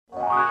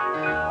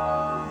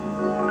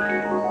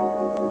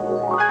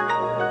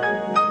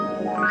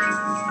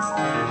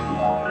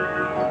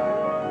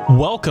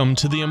Welcome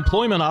to the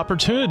Employment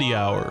Opportunity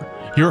Hour.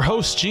 Your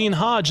host, Gene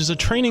Hodge, is a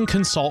training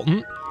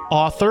consultant,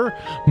 author,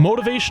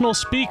 motivational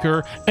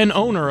speaker, and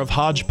owner of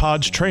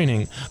Hodgepodge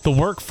Training, the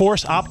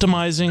workforce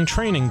optimizing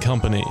training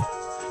company.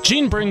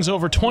 Gene brings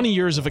over 20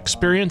 years of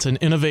experience and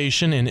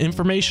innovation in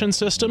information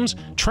systems,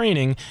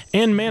 training,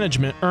 and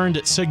management earned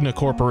at Cigna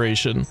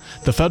Corporation,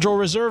 the Federal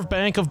Reserve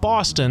Bank of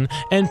Boston,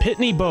 and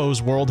Pitney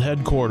Bowes World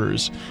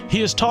Headquarters. He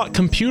has taught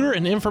computer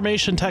and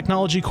information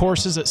technology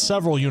courses at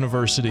several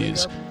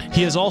universities.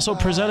 He has also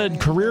presented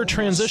career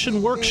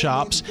transition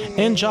workshops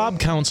and job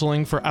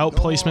counseling for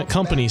outplacement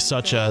companies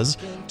such as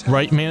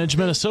Wright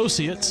Management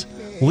Associates,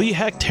 Lee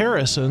Hecht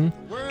Harrison,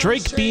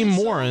 Drake Beam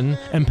Warren,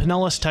 and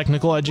Pinellas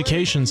Technical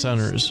Education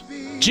Centers.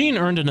 Gene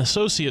earned an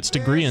associate's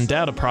degree in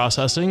data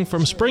processing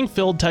from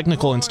Springfield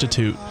Technical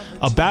Institute,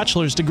 a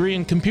bachelor's degree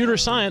in computer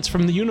science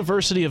from the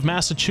University of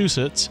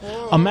Massachusetts,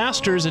 a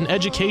master's in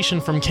education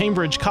from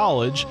Cambridge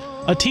College,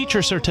 a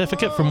teacher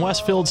certificate from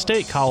Westfield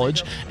State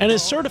College, and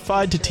is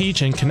certified to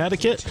teach in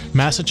Connecticut,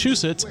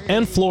 Massachusetts,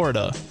 and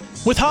Florida.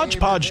 With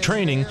Hodgepodge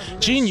Training,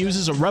 Gene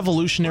uses a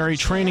revolutionary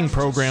training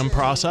program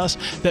process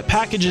that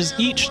packages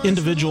each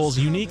individual's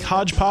unique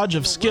hodgepodge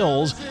of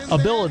skills,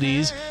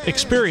 abilities,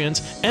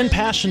 experience, and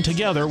passion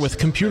together with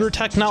computer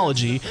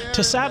technology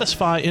to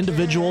satisfy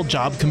individual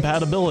job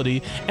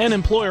compatibility and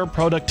employer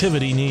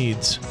productivity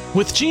needs.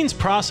 With Gene's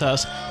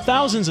process,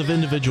 thousands of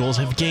individuals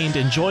have gained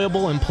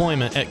enjoyable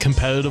employment at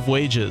competitive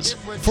wages.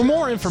 For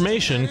more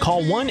information,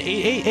 call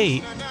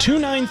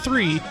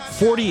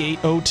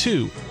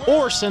 1-888-293-4802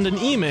 or send an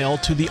email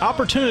to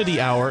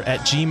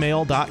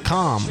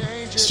theopportunityhour@gmail.com.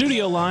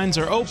 Studio lines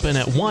are open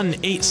at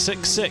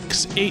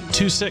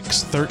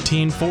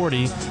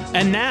 1-866-826-1340.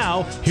 And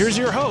now, here's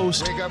your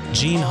host,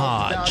 Gene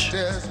Hodge.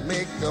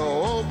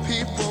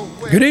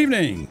 Good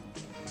evening.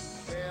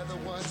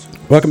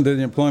 Welcome to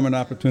the Employment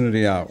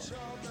Opportunity Hour.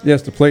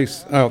 Yes, the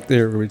place out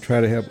there where we try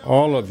to help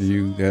all of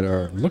you that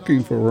are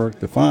looking for work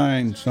to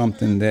find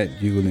something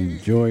that you will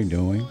enjoy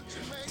doing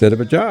instead of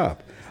a job.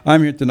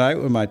 I'm here tonight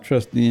with my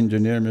trusty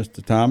engineer,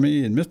 Mr.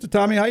 Tommy. And Mr.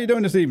 Tommy, how you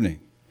doing this evening?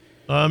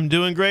 I'm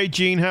doing great,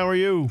 Gene. How are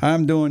you?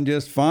 I'm doing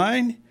just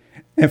fine.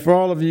 And for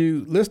all of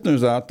you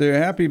listeners out there,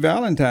 happy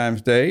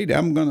Valentine's Day.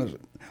 I'm gonna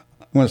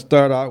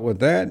start out with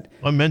that.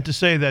 I meant to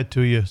say that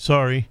to you.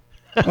 Sorry.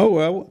 Oh,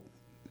 well.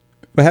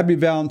 But happy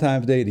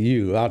Valentine's Day to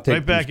you. I'll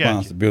take the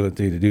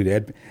responsibility to do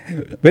that.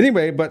 But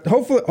anyway,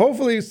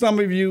 hopefully some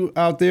of you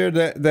out there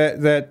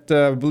that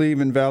believe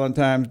in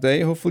Valentine's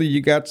Day, hopefully you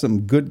got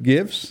some good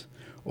gifts.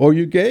 Or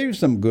you gave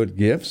some good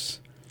gifts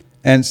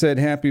and said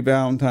Happy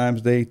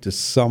Valentine's Day to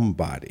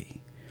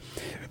somebody.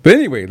 But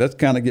anyway, let's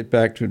kind of get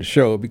back to the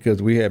show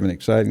because we have an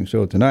exciting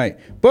show tonight.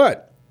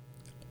 But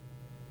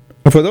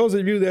for those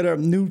of you that are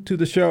new to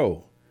the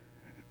show,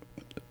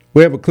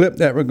 we have a clip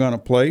that we're going to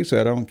play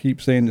so I don't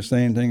keep saying the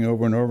same thing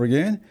over and over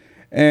again.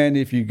 And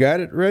if you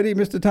got it ready,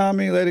 Mr.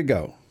 Tommy, let it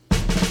go.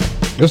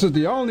 This is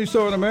the only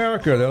show in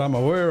America that I'm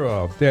aware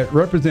of that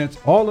represents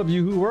all of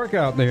you who work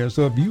out there.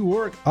 So if you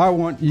work, I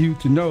want you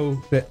to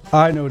know that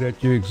I know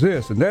that you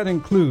exist. And that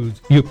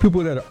includes you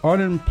people that are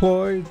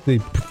unemployed, the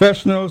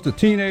professionals, the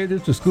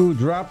teenagers, the school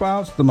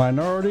dropouts, the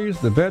minorities,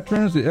 the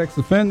veterans, the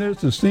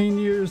ex-offenders, the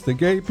seniors, the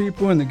gay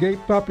people in the gay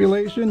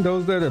population,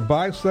 those that are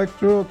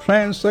bisexual,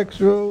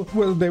 transsexual,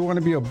 whether they want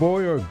to be a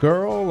boy or a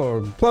girl,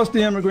 or plus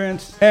the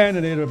immigrants and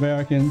the Native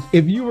Americans.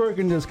 If you work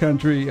in this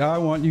country, I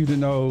want you to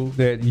know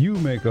that you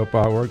make up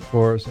our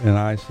workforce, and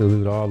I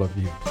salute all of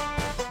you.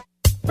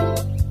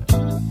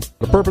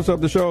 The purpose of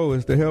the show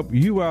is to help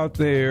you out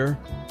there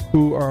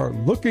who are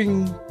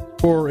looking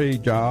for a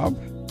job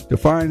to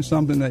find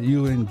something that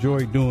you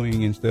enjoy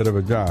doing instead of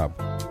a job,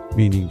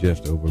 meaning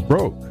just over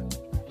broke.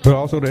 But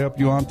also to help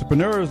you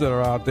entrepreneurs that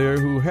are out there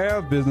who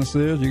have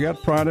businesses, you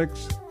got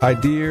products,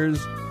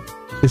 ideas.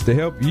 It's to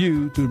help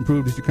you to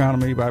improve this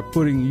economy by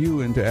putting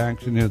you into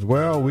action as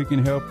well. We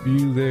can help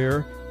you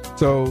there.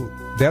 So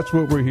that's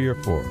what we're here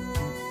for.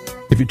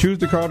 If you choose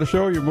to call the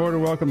show, you're more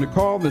than welcome to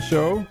call the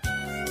show.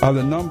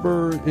 The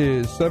number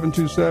is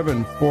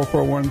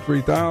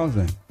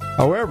 727-441-3000.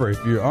 However,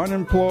 if you're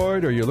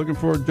unemployed or you're looking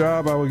for a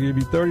job, I will give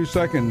you 30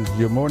 seconds.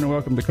 You're more than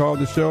welcome to call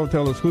the show.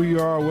 Tell us who you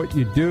are, what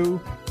you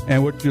do,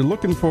 and what you're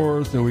looking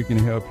for so we can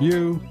help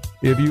you.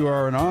 If you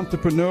are an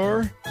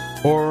entrepreneur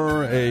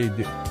or a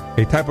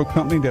type of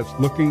company that's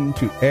looking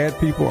to add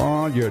people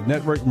on, you're a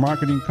network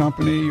marketing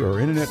company or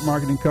internet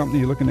marketing company,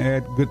 you're looking to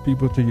add good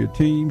people to your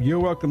team,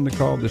 you're welcome to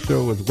call the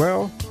show as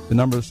well. The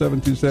number is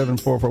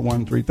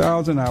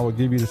 727-441-3000. I will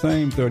give you the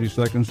same 30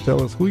 seconds.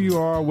 Tell us who you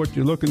are, what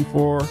you're looking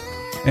for,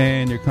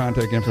 and your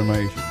contact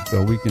information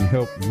so we can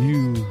help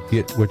you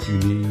get what you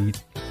need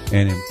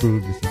and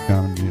improve this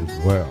economy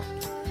as well.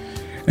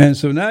 And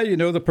so now you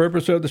know the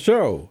purpose of the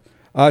show.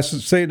 I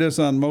say this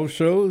on most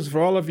shows.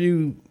 For all of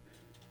you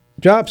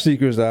job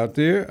seekers out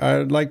there,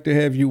 I'd like to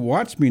have you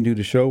watch me do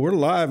the show. We're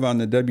live on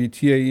the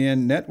WTAN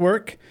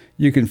network.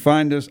 You can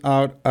find us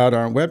out at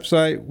our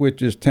website,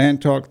 which is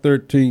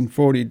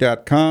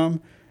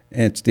tantalk1340.com.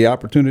 It's the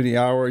Opportunity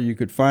Hour. You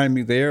could find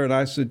me there, and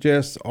I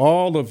suggest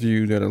all of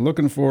you that are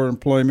looking for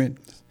employment,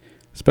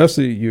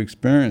 especially you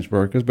experienced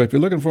workers. But if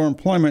you're looking for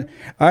employment,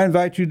 I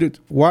invite you to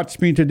watch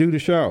me to do the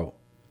show.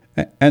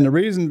 And the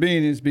reason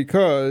being is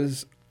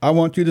because I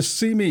want you to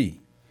see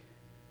me.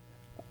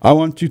 I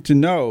want you to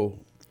know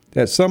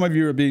that some of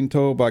you are being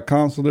told by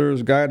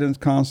counselors, guidance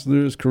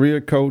counselors,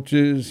 career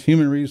coaches,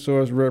 human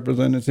resource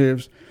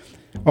representatives,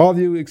 all of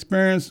you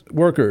experienced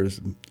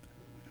workers,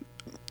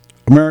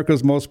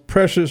 America's most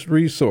precious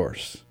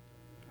resource,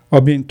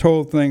 are being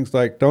told things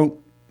like, don't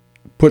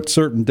put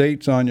certain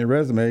dates on your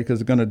resume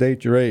because it's going to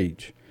date your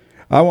age.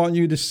 I want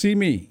you to see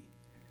me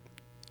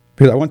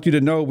because I want you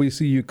to know we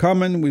see you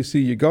coming, we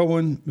see you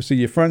going, we see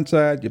your front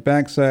side, your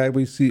back side.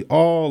 We see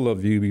all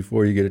of you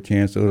before you get a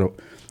chance to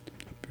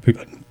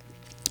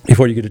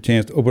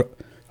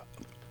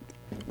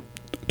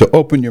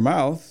open your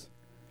mouth.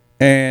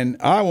 And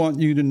I want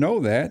you to know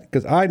that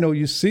because I know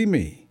you see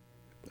me.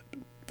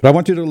 But I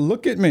want you to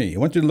look at me. I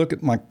want you to look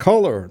at my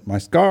color, my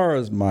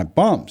scars, my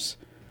bumps.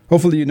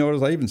 Hopefully you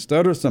notice I even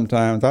stutter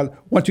sometimes. I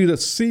want you to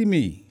see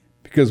me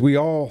because we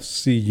all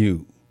see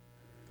you.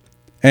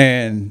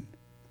 And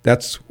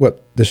that's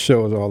what this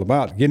show is all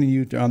about, getting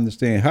you to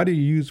understand how do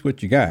you use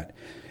what you got.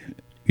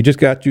 You just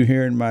got you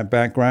here in my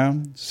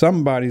background.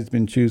 Somebody's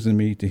been choosing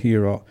me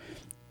to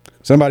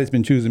somebody's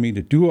been choosing me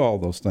to do all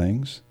those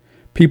things.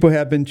 People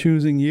have been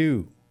choosing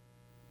you.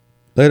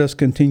 Let us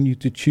continue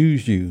to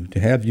choose you, to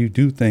have you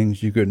do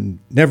things you could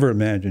never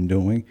imagine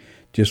doing,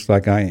 just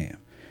like I am.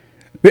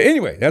 But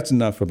anyway, that's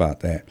enough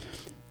about that.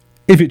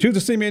 If you choose to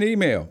send me an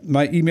email,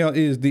 my email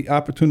is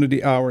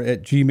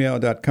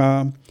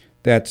theopportunityhour@gmail.com.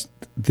 That's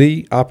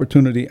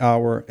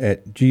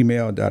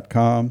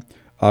theopportunityhour@gmail.com.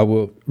 I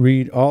will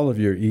read all of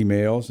your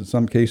emails. In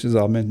some cases,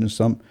 I'll mention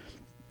some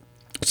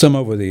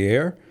over the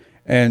air.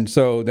 And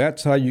so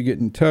that's how you get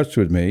in touch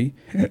with me.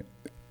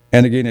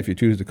 And again, if you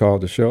choose to call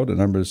the show, the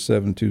number is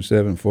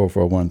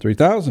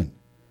 727-441-3000.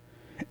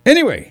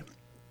 Anyway,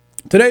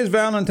 today's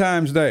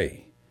Valentine's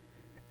Day.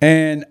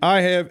 And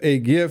I have a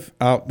gift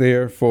out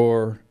there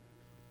for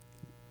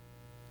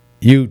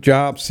you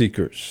job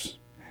seekers.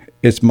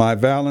 It's my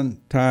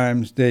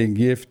Valentine's Day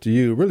gift to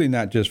you, really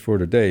not just for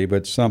today,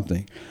 but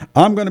something.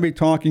 I'm going to be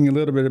talking a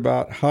little bit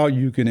about how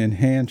you can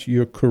enhance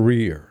your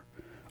career.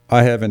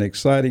 I have an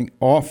exciting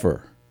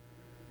offer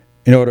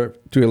in order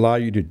to allow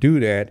you to do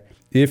that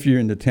if you're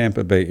in the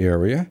Tampa Bay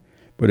area.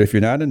 But if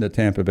you're not in the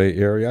Tampa Bay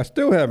area, I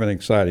still have an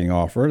exciting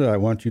offer that I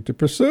want you to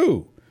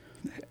pursue.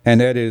 And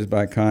that is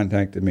by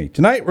contacting me.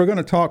 Tonight, we're going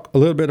to talk a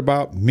little bit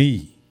about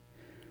me.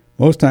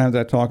 Most times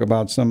I talk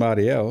about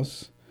somebody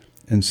else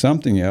and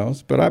something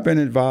else, but I've been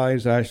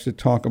advised I should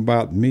talk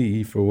about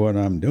me for what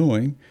I'm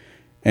doing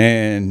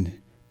and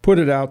put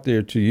it out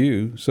there to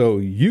you so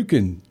you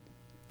can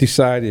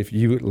decide if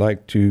you would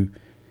like to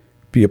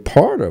be a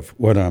part of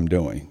what I'm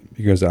doing,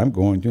 because I'm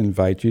going to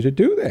invite you to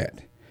do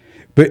that.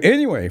 But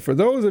anyway, for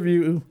those of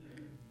you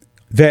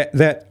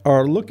that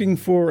are looking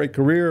for a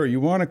career or you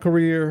want a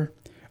career,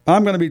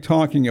 I'm going to be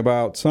talking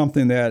about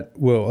something that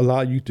will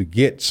allow you to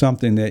get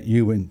something that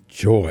you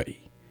enjoy.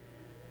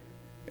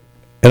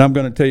 And I'm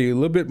going to tell you a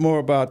little bit more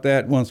about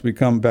that once we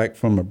come back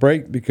from a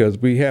break, because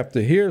we have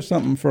to hear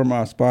something from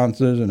our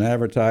sponsors and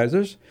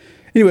advertisers.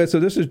 Anyway, so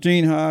this is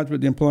Gene Hodge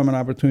with the Employment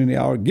Opportunity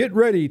Hour. Get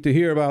ready to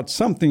hear about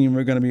something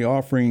we're going to be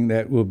offering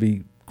that will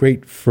be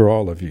great for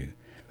all of you.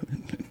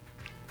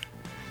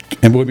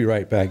 And we'll be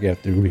right back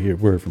after we hear a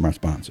word from our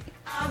sponsor.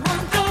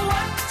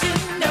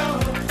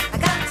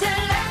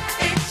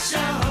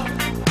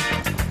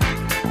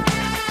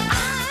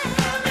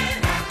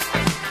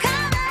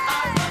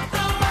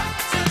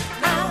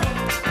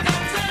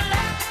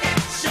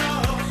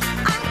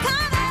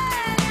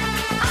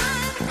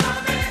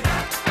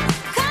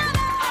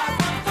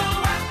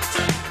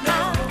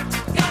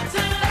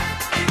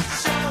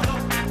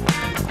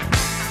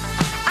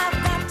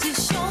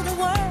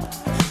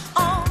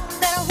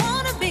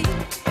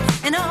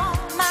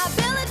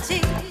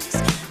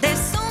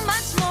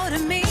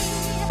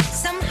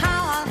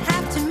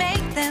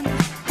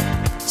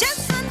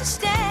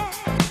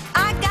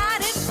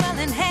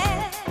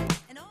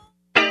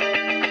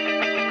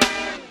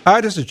 Hi,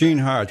 this is Gene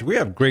Hodge. We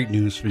have great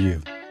news for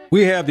you.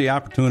 We have the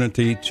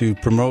opportunity to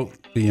promote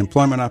the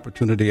Employment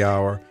Opportunity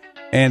Hour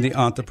and the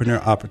Entrepreneur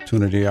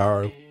Opportunity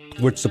Hour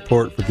with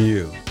support from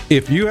you.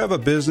 If you have a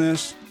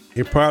business,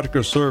 a product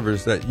or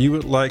service that you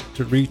would like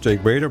to reach a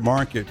greater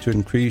market to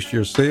increase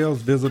your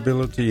sales,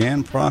 visibility,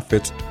 and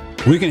profits,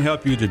 we can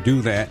help you to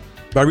do that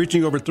by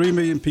reaching over 3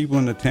 million people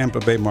in the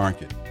Tampa Bay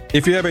market.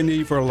 If you have a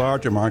need for a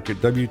larger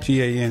market,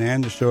 WTAN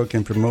and the show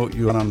can promote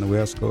you on the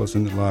West Coast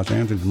and the Los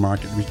Angeles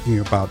market, reaching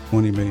about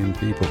 20 million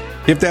people.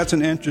 If that's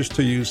an interest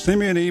to you,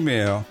 send me an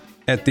email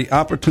at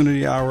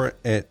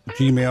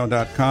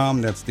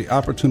theopportunityhour@gmail.com. That's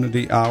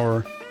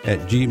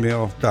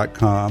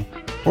theopportunityhour@gmail.com.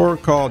 Or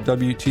call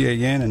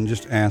WTAN and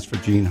just ask for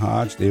Gene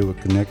Hodge. They will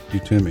connect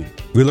you to me.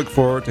 We look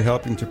forward to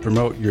helping to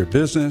promote your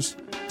business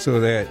so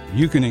that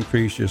you can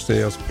increase your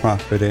sales,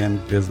 profit, and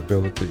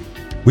visibility.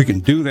 We can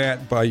do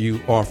that by you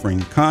offering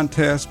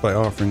contests, by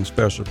offering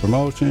special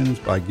promotions,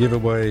 by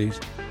giveaways.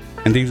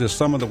 And these are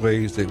some of the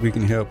ways that we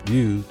can help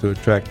you to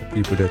attract the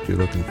people that you're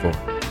looking for.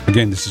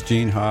 Again, this is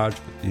Gene Hodge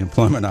with the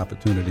Employment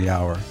Opportunity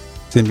Hour.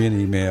 Send me an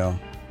email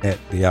at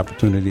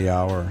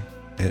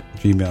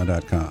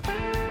theopportunityhour@gmail.com.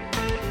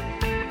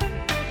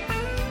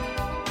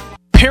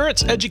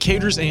 Parents,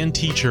 educators, and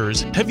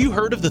teachers, have you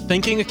heard of the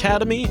Thinking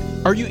Academy?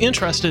 Are you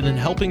interested in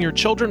helping your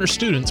children or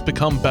students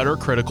become better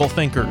critical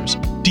thinkers?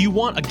 Do you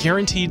want a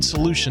guaranteed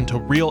solution to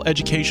real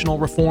educational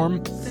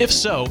reform? If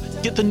so,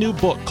 get the new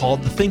book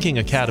called The Thinking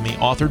Academy,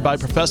 authored by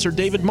Professor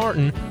David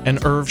Martin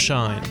and Irv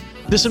Schein.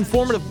 This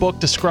informative book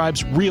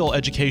describes real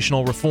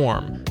educational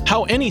reform,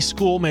 how any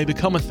school may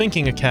become a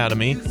thinking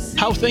academy,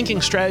 how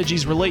thinking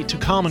strategies relate to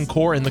Common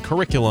Core in the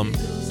curriculum,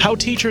 how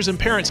teachers and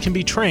parents can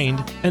be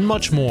trained, and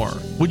much more.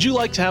 Would you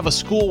like to have a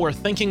school where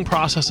thinking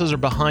processes are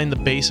behind the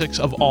basics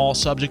of all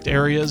subject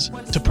areas?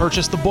 To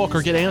purchase the book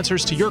or get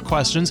answers to your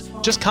questions,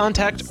 just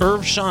contact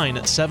Irv Schein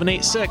at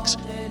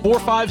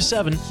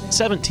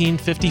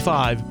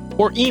 786-457-1755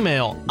 or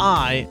email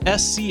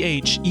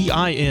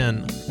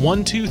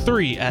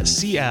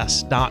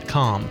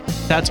ISCHEIN123@cs.com.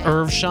 That's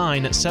Irv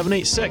Schein at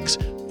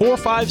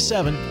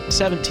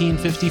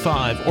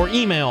 786-457-1755 or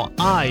email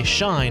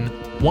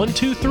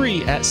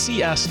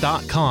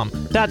ISCHEIN123@cs.com.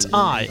 That's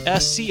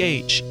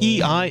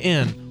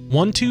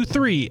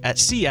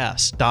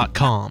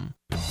ISCHEIN123@cs.com.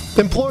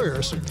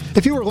 Employers,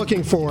 if you are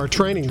looking for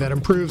training that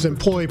improves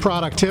employee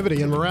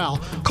productivity and morale,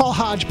 call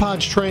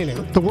Hodgepodge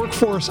Training, the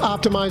workforce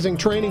optimizing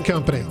training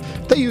company.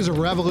 They use a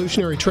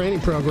revolutionary training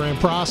program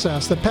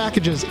process that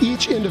packages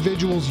each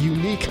individual's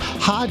unique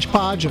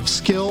hodgepodge of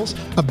skills,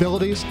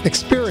 abilities,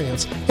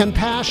 experience, and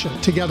passion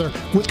together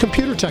with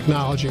computer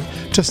technology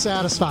to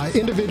satisfy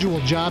individual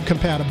job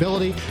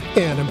compatibility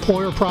and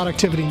employer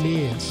productivity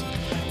needs.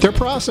 Their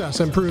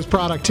process improves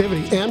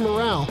productivity and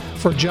morale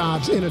for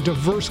jobs in a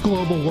diverse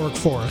global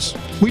workforce.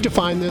 We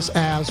define this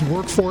as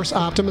workforce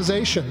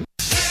optimization.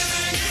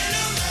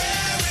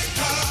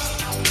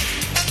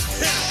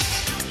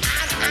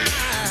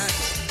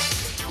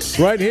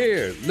 Right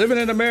here, living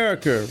in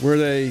America, where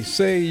they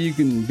say you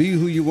can be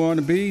who you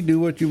want to be, do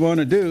what you want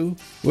to do.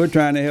 We're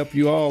trying to help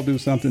you all do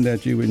something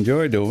that you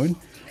enjoy doing,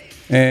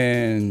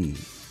 and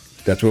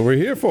that's what we're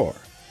here for.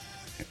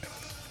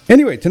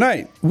 Anyway,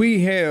 tonight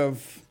we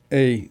have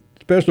a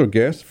special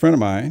guest, a friend of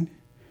mine,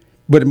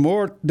 but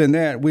more than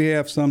that, we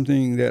have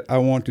something that I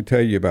want to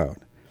tell you about.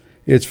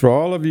 It's for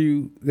all of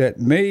you that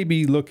may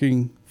be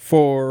looking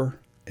for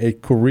a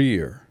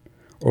career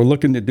or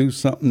looking to do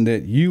something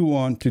that you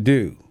want to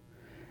do.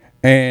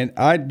 And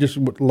I just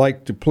would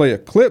like to play a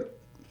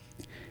clip,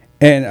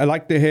 and I'd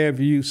like to have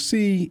you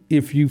see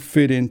if you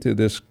fit into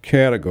this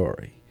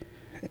category.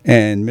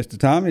 And Mr.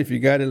 Tommy, if you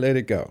got it, let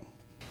it go.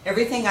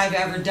 Everything I've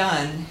ever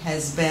done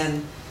has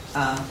been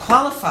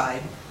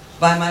qualified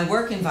by my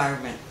work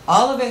environment.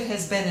 All of it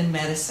has been in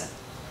medicine.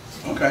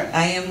 Okay.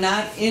 I am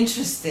not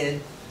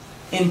interested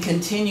in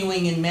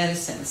continuing in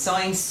medicine, so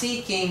I'm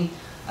seeking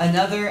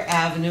another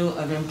avenue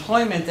of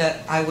employment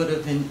that I would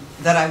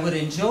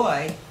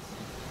enjoy.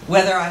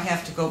 Whether I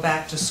have to go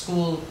back to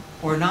school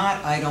or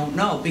not, I don't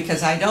know,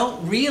 because I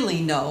don't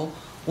really know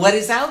what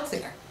is out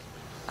there.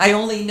 I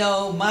only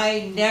know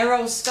my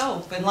narrow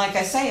scope, and like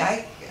I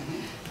say,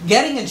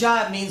 getting a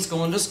job means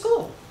going to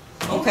school.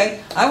 Okay,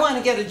 I want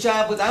to get a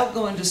job without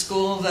going to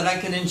school that I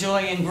can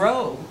enjoy and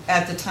grow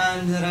at the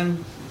time that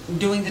I'm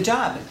doing the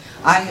job.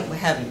 I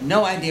have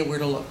no idea where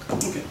to look.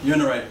 Okay, you're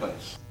in the right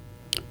place.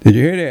 Did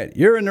you hear that?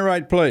 You're in the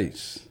right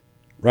place,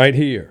 right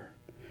here.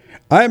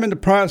 I am in the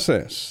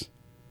process.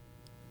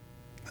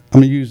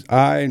 I'm going to use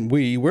I and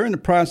we. We're in the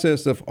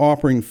process of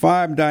offering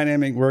 5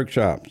 dynamic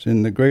workshops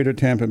in the greater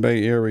Tampa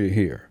Bay area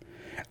here.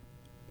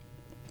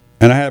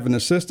 And I have an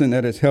assistant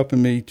that is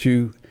helping me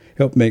to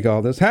help make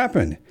all this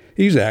happen.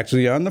 He's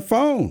actually on the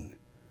phone.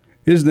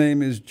 His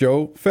name is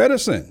Joe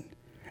Feddersen.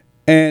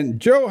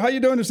 And Joe, how you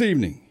doing this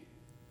evening?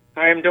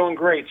 I am doing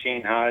great,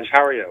 Gene Hodge.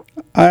 How are you?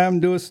 I am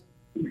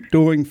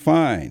doing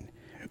fine.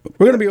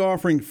 We're going to be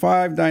offering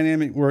 5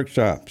 dynamic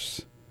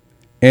workshops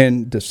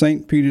in the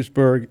St.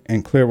 Petersburg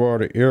and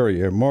Clearwater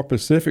area. More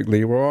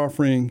specifically, we're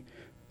offering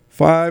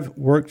 5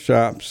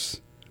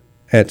 workshops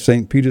at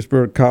St.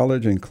 Petersburg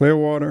College in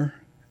Clearwater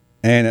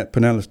and at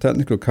Pinellas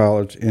Technical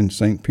College in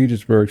St.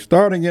 Petersburg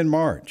starting in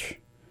March.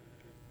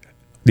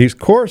 These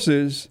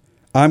courses,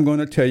 I'm going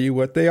to tell you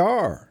what they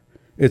are.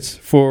 It's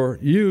for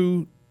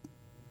you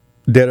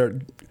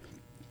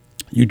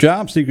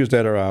job seekers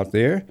that are out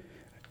there.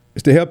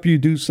 It's to help you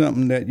do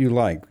something that you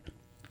like.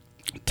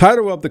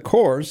 Title of the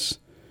course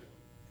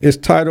is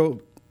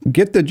titled,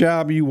 Get the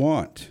Job You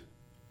Want.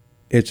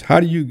 It's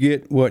how do you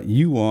get what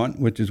you want,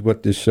 which is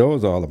what this show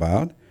is all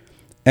about.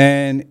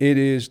 And it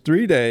is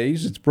 3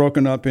 days. It's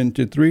broken up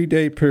into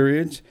 3-day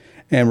periods,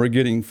 and we're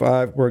getting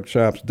 5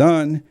 workshops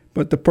done.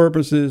 But the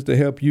purpose is to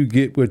help you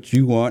get what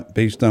you want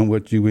based on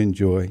what you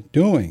enjoy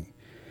doing.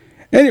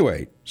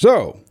 Anyway,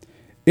 so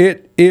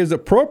it is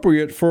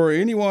appropriate for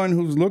anyone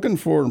who's looking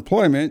for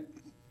employment,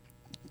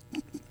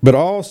 but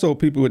also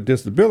people with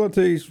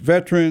disabilities,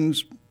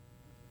 veterans,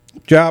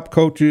 job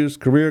coaches,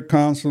 career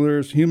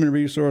counselors, human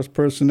resource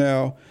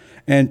personnel,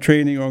 and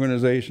training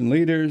organization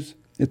leaders.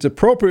 it's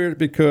appropriate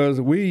because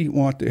we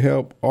want to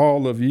help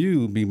all of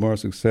you be more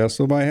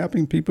successful by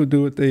helping people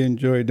do what they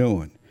enjoy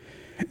doing.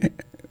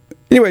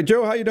 Anyway,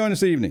 Joe, how you doing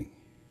this evening?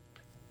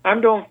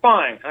 I'm doing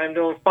fine. I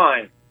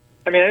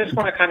mean, I just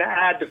want to kind of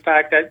add the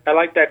fact that I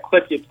like that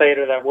clip you played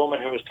of that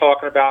woman who was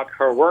talking about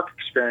her work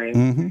experience.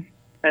 Mm-hmm.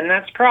 And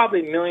that's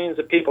probably millions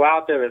of people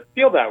out there that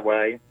feel that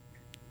way.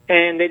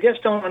 And they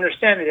just don't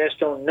understand. They just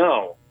don't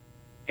know.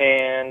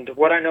 And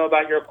what I know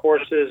about your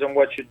courses and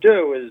what you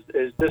do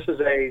is this is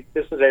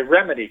a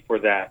remedy for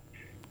that.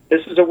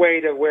 This is a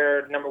way to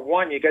where, number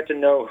one, you get to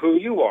know who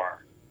you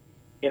are.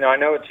 You know, I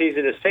know it's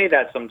easy to say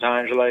that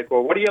sometimes. You're like,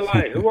 well, what do you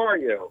like? Who are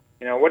you?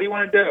 You know, what do you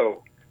want to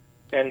do?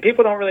 And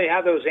people don't really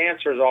have those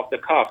answers off the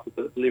cuff,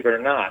 believe it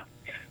or not.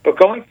 But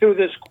going through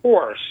this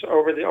course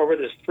over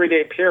this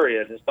 3-day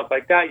period and stuff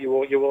like that, you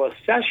will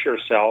assess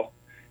yourself,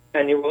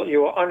 and you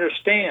will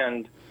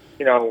understand,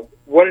 you know,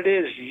 what it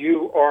is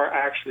you are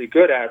actually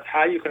good at,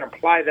 how you can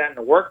apply that in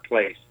the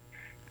workplace.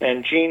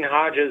 And Gene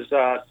Hodges'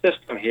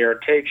 system here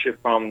takes you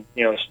from,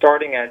 you know,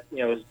 starting at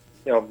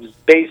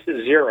base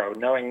zero,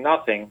 knowing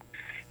nothing,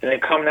 and then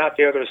coming out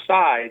the other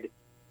side,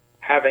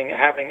 having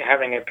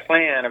a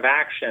plan of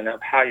action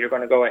of how you're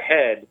going to go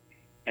ahead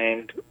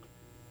and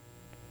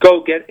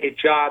go get a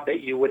job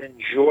that you would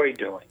enjoy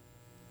doing,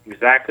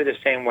 exactly the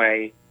same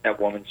way that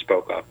woman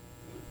spoke of.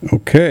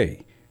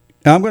 Okay.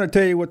 Now I'm going to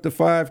tell you what the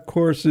 5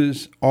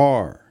 courses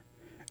are.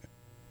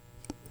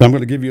 I'm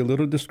going to give you a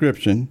little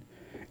description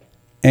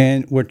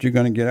and what you're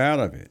going to get out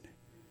of it.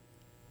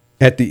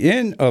 At the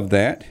end of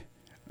that,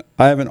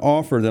 I have an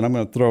offer that I'm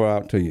going to throw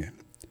out to you.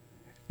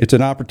 It's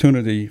an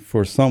opportunity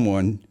for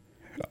someone.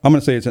 I'm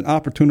going to say it's an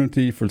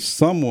opportunity for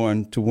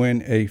someone to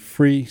win a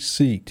free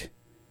seat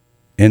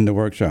in the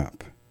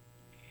workshop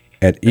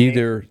at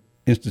either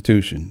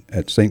institution,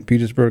 at St.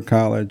 Petersburg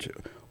College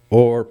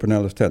or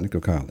Pinellas Technical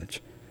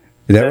College.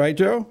 Is that right,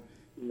 Joe?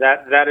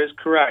 That is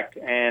correct,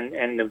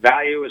 and the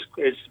value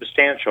is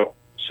substantial.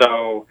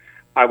 So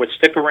I would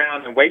stick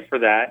around and wait for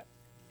that.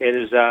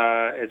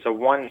 It's a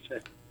one,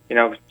 you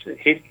know.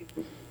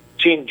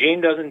 Gene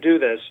doesn't do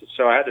this,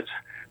 so I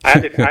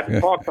had to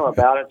talk to him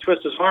about it,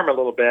 twist his arm a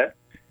little bit,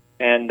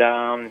 and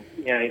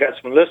you know, you got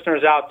some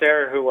listeners out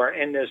there who are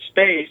in this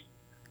space,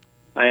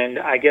 and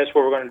I guess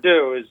what we're going to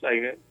do is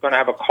I'm going to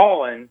have a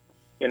call in.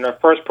 You know, the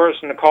first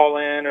person to call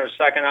in or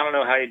second, I don't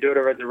know how you do it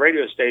over at the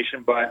radio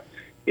station, but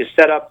you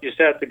set up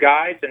the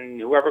guides,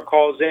 and whoever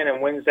calls in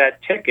and wins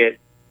that ticket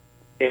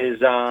is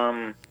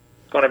going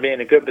to be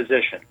in a good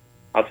position.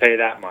 I'll tell you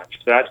that much.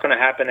 So that's going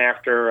to happen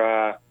after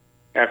a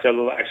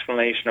little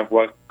explanation of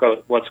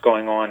what's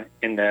going on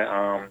in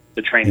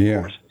the training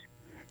courses.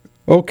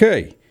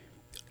 Okay.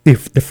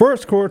 If the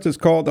first course is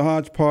called the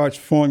Hodgepodge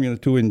Formula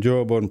to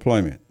Enjoyable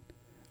Employment,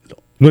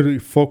 literally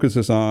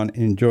focuses on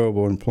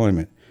enjoyable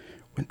employment.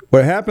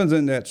 What happens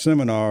in that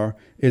seminar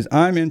is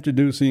I'm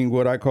introducing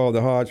what I call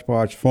the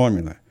Hodgepodge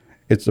Formula.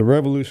 It's a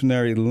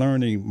revolutionary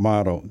learning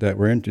model that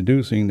we're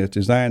introducing that's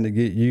designed to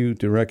get you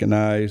to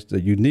recognize the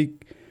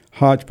unique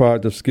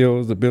hodgepodge of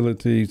skills,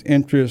 abilities,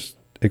 interests,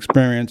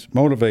 experience,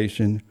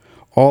 motivation,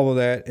 all of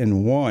that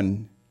in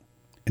one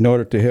in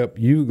order to help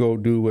you go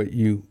do what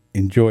you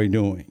enjoy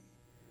doing.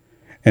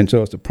 And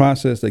so it's a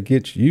process that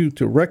gets you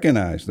to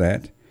recognize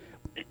that,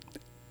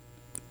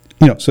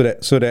 you know, so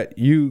that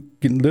you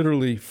can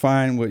literally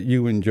find what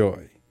you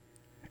enjoy.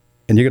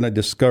 And you're going to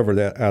discover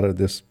that out of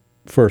this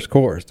first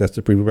course. That's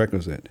the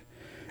prerequisite.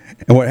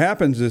 And what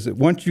happens is that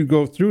once you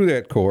go through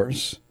that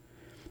course,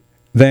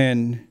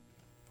 then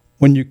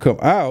when you come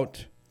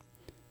out,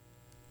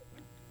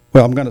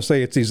 well, I'm going to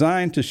say it's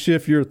designed to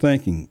shift your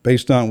thinking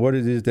based on what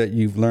it is that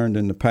you've learned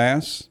in the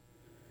past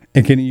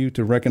and getting you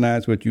to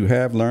recognize what you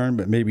have learned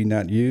but maybe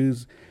not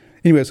use.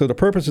 Anyway, so the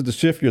purpose is to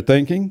shift your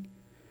thinking.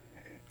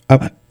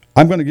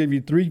 I'm going to give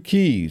you 3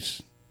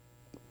 keys,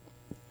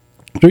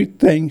 3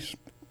 things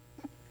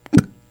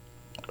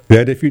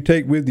that if you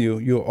take with you,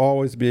 you'll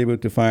always be able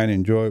to find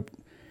enjoyable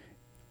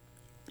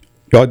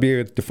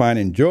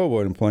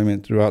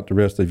employment throughout the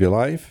rest of your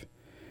life.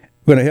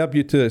 We're going to help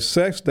you to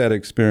assess that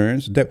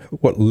experience,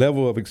 what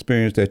level of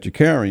experience that you're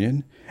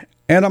carrying.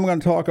 And I'm going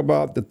to talk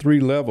about the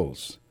 3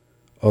 levels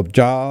of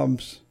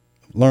jobs,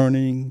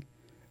 learning,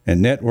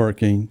 and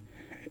networking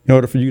in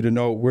order for you to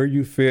know where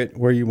you fit,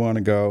 where you want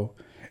to go.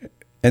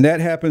 And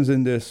that happens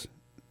in this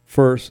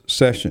first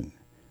session.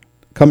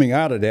 Coming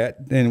out of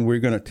that, then we're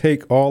going to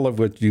take all of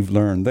what you've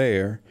learned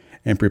there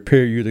and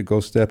prepare you to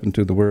go step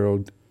into the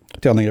world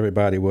telling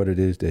everybody what it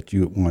is that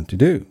you want to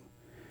do.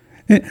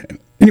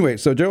 Anyway,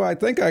 so Joe, I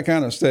think I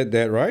kind of said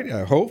that right,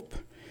 I hope.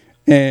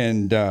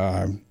 And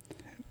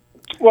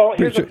well,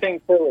 here's the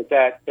thing too is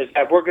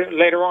that we're going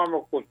later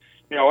on.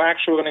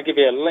 Actually, we're going to give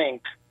you a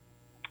link,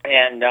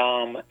 and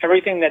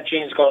everything that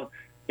Gene's going.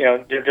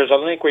 There's a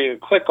link where you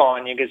click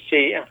on, you can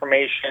see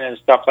information and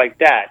stuff like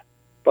that.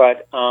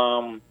 But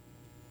so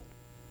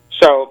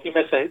if you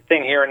miss a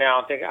thing here and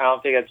now, I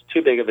don't think that's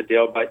too big of a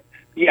deal. But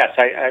yes,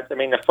 I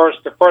mean the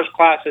first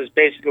class is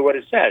basically what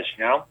it says.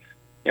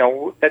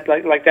 That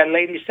like that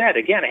lady said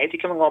again. I hate to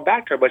keep on going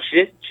back to her, but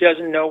she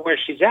doesn't know where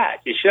she's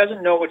at. She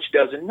doesn't know what she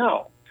doesn't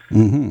know.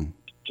 Mm-hmm.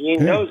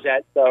 Jean knows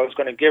that, so I was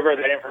going to give her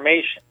that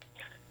information.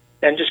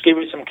 And just give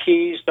you some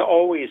keys that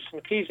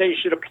you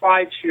should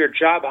apply to your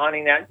job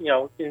hunting. That,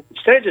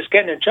 instead of just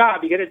getting a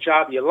job, you get a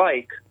job you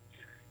like.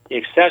 You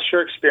assess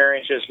your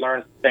experiences,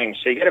 learn things.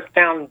 So you get a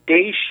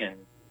foundation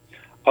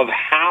of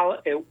how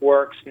it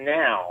works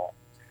now.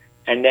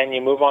 And then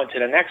you move on to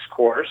the next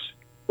course,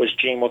 which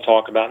Jean will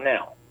talk about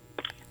now.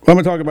 I'm going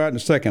to talk about it in a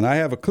second. I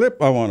have a clip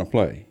I want to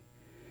play.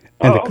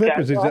 And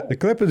the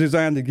clip is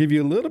designed to give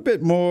you a little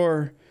bit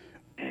more,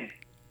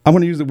 I'm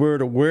going to use the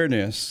word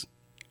awareness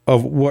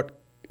of what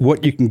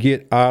you can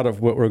get out of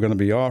what we're going to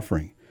be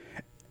offering.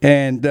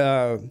 And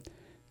I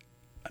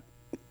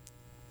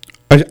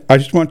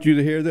just want you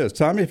to hear this.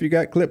 Tommy, if you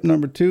got clip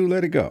number 2,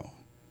 let it go.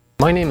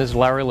 My name is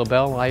Larry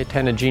LaBelle. I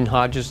attended Gene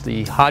Hodges'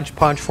 the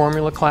Hodgepodge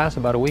Formula class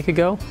about a week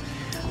ago.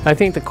 I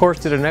think the course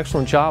did an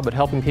excellent job at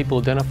helping people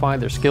identify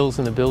their skills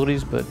and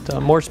abilities,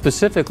 but more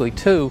specifically,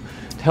 too,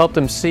 to help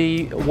them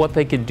see what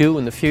they could do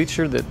in the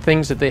future, the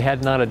things that they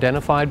had not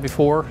identified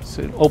before,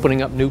 so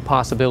opening up new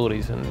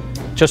possibilities. And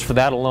just for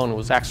that alone, it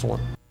was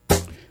excellent.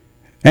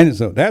 And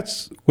so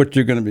that's what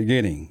you're going to be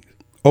getting.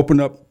 Open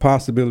up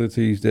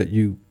possibilities that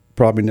you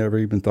probably never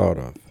even thought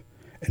of.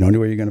 And the only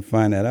way you're going to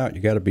find that out,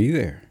 you got to be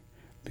there,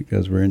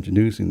 because we're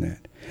introducing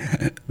that.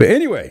 But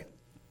anyway,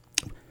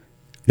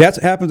 that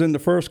happens in the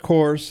first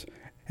course,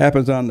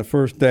 happens on the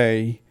first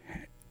day.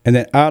 And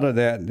then out of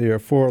that, there are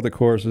 4 other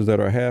courses that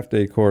are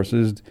half-day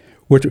courses,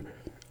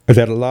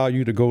 that allow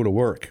you to go to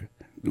work,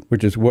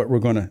 which is what we're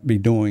going to be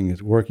doing,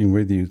 is working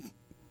with you.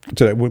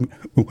 So that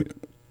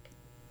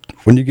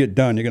when you get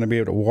done, you're going to be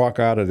able to walk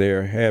out of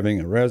there having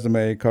a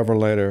resume, cover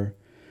letter.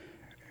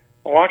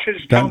 Well, why don't you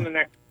just tell them the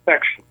next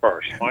section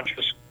first? Why don't you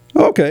just...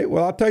 Okay,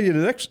 well, I'll tell you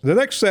the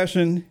next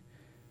session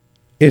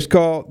is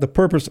called The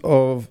Purpose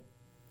of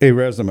a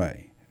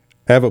Resume.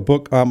 I have a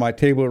book on my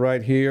table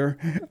right here.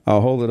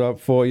 I'll hold it up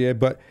for you.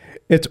 But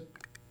it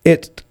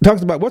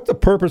talks about what's the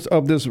purpose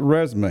of this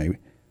resume.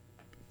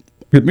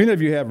 Many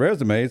of you have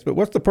resumes, but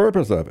what's the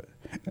purpose of it?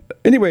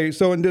 Anyway,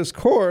 so in this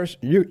course,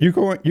 you're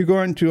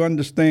going to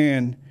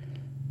understand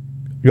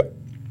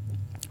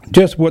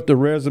just what the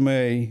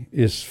resume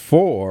is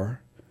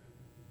for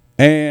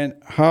and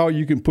how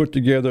you can put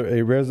together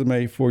a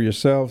resume for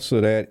yourself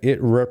so that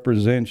it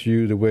represents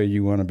you the way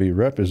you want to be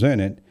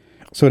represented,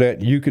 so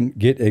that you can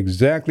get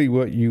exactly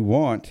what you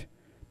want,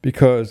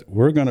 because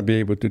we're going to be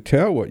able to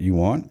tell what you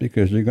want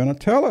because you're going to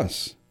tell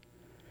us.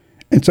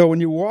 And so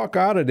when you walk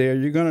out of there,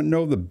 you're going to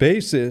know the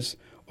basis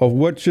of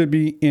what should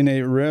be in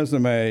a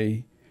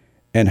resume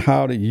and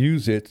how to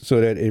use it so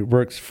that it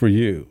works for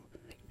you.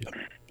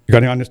 You're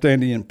going to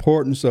understand the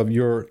importance of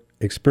your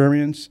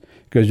experience,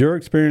 because your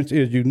experience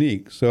is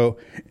unique. So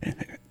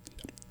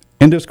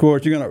in this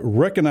course, you're going to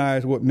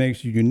recognize what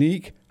makes you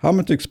unique, how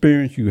much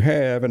experience you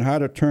have, and how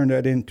to turn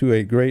that into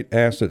a great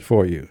asset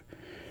for you.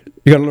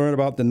 You're going to learn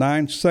about the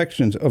 9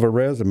 sections of a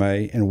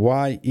resume and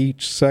why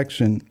each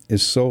section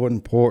is so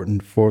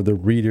important for the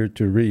reader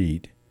to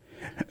read.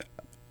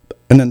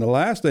 And then the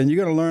last thing,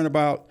 you're going to learn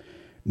about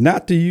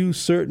not to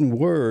use certain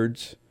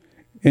words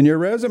in your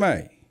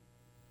resume.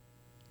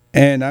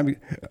 And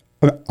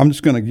I'm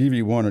just going to give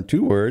you 1 or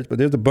 2 words, but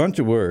there's a bunch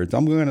of words.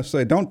 I'm going to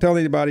say, don't tell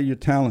anybody you're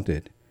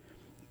talented.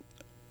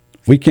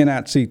 We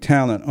cannot see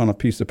talent on a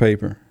piece of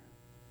paper.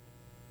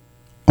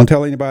 Don't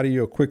tell anybody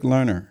you're a quick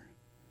learner.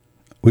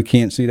 We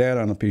can't see that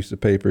on a piece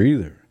of paper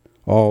either.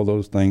 All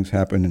those things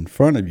happen in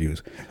front of you.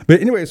 But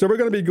anyway, so we're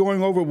going to be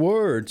going over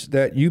words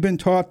that you've been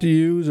taught to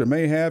use or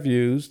may have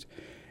used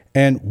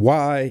and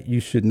why you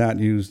should not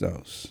use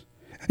those.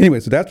 Anyway,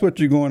 so that's what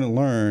you're going to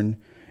learn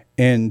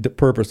in the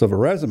purpose of a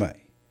resume.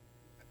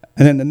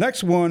 And then the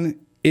next one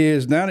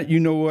is, now that you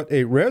know what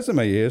a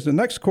resume is, the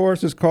next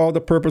course is called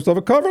The Purpose of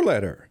a Cover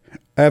Letter.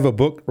 I have a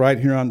book right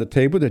here on the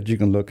table that you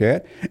can look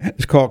at.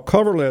 It's called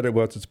Cover Letter,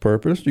 What's Its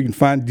Purpose? You can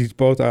find these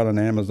both out on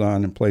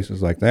Amazon and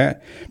places like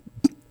that.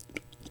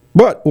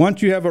 But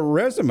once you have a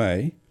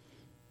resume,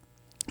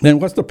 then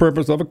what's the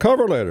purpose of a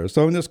cover letter?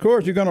 So in this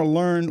course, you're going to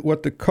learn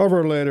what the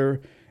cover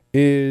letter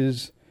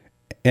is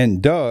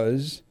and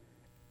does,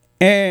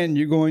 and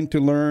you're going to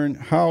learn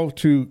how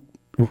to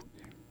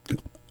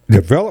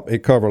develop a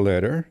cover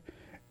letter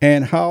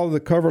and how the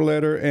cover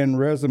letter and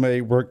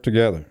resume work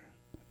together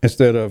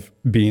instead of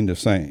being the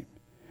same.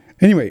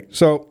 Anyway,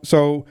 so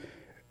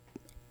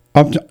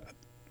I'm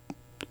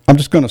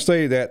just going to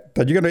say that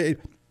you're going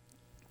to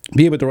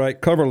be able to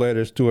write cover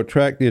letters to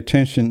attract the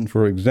attention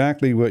for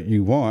exactly what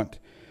you want,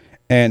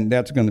 and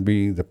that's going to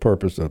be the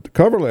purpose of the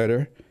cover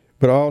letter,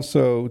 but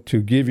also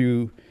to give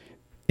you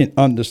an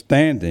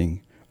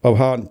understanding of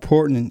how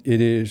important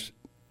it is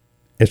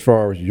as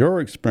far as your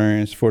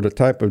experience for the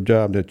type of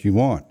job that you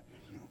want.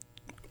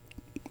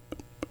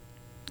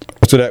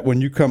 So that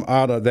when you come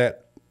out of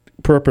that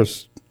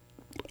purpose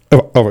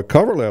of a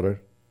cover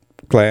letter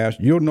class,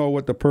 you'll know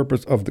what the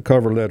purpose of the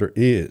cover letter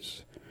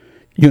is.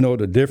 You know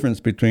the difference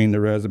between the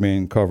resume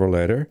and cover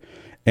letter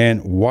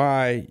and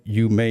why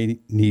you may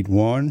need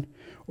one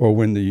or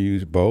when to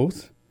use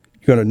both.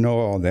 You're going to know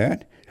all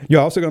that.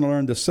 You're also going to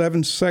learn the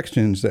 7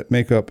 sections that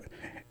make up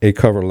a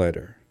cover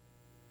letter.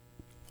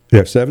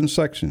 There are 7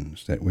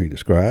 sections that we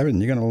describe,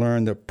 and you're going to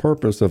learn the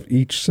purpose of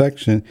each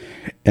section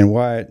and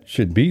why it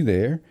should be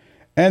there.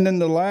 And then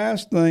the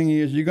last thing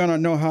is you're going to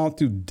know how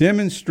to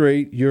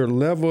demonstrate your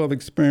level of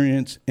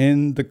experience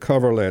in the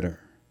cover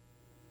letter.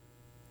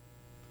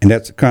 And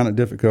that's kind of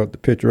difficult to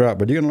picture out,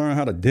 but you're going to learn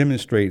how to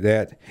demonstrate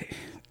that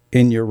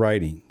in your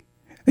writing.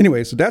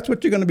 Anyway, so that's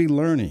what you're going to be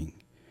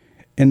learning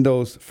in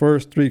those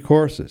first 3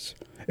 courses.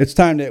 It's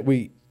time that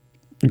we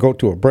go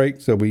to a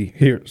break so we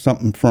hear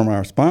something from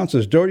our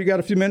sponsors. Joe, you got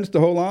a few minutes to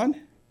hold on?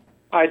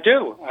 I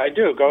do.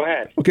 Go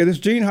ahead. Okay, this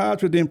is Gene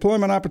Hodge with the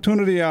Employment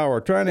Opportunity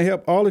Hour, trying to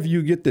help all of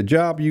you get the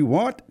job you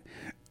want.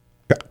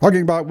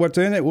 Talking about what's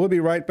in it. We'll be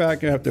right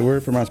back after a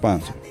word from our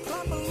sponsor.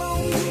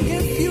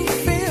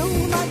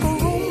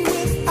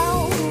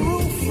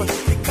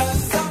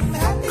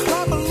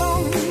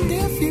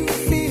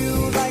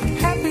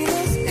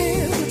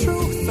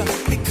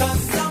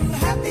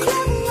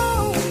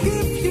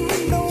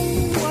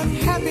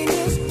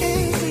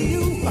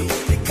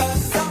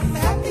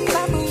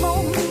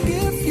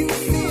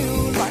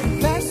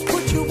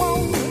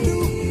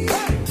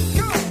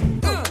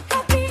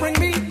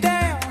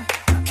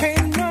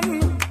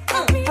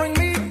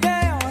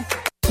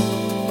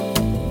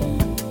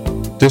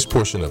 This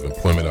portion of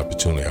Employment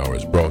Opportunity Hour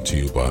is brought to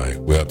you by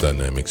Web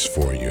Dynamics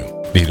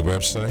 4U. Need a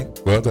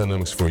website? Web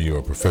Dynamics 4U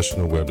are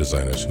professional web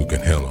designers who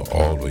can handle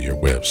all of your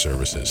web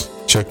services.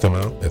 Check them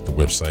out at the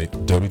website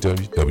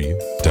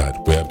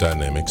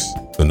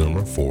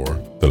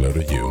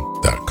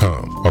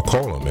www.webdynamics4u.com or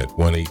call them at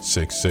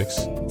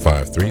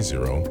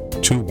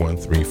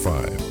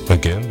 1-866-530-2135.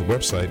 Again, the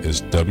website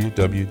is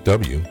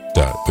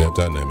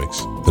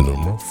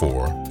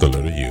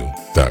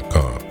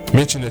www.webdynamics4u.com.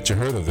 Mention that you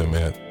heard of them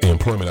at the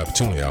Employment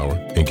Opportunity Hour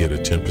and get a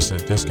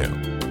 10%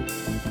 discount.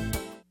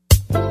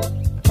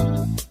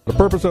 The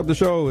purpose of the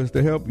show is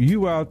to help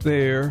you out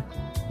there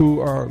who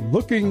are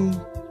looking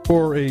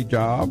for a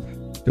job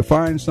to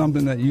find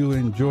something that you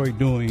enjoy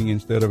doing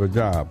instead of a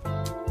job,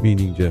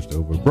 meaning just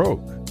over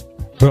broke.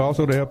 But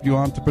also to help you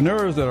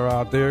entrepreneurs that are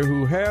out there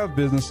who have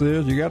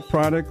businesses, you got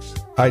products,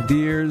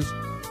 ideas.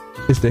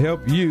 It's to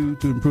help you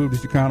to improve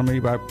this economy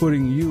by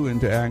putting you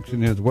into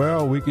action as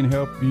well. We can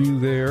help you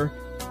there.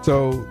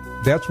 So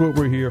that's what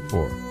we're here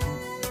for.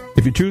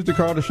 If you choose to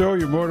call the show,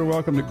 you're more than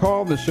welcome to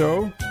call the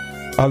show.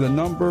 The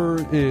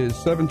number is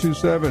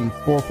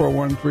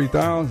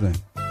 727-441-3000.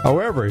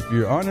 However, if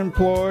you're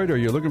unemployed or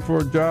you're looking for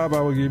a job,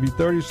 I will give you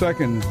 30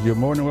 seconds. You're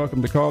more than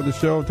welcome to call the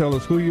show. Tell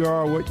us who you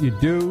are, what you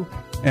do,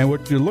 and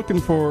what you're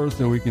looking for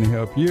so we can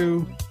help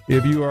you.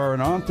 If you are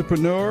an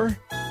entrepreneur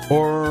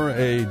or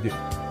a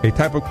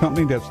type of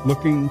company that's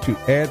looking to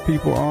add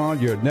people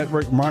on, you're a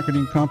network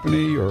marketing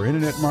company or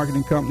internet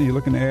marketing company, you're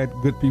looking to add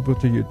good people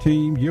to your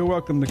team, you're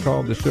welcome to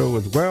call the show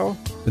as well.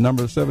 The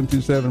number is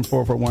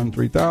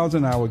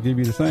 727-441-3000. I will give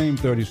you the same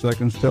 30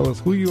 seconds. Tell us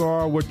who you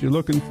are, what you're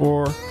looking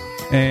for,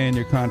 and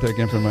your contact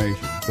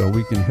information so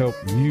we can help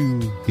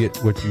you get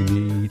what you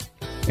need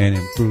and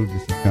improve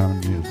this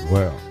economy as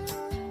well.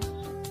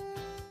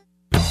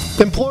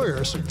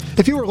 Employers,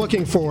 if you are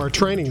looking for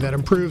training that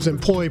improves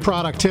employee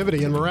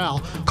productivity and morale,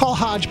 call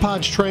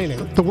Hodgepodge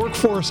Training, the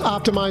workforce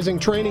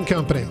optimizing training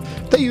company.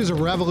 They use a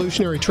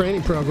revolutionary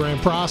training program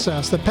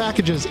process that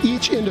packages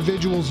each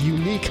individual's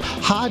unique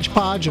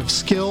hodgepodge of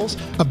skills,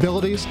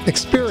 abilities,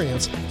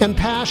 experience, and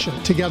passion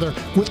together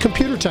with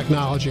computer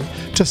technology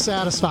to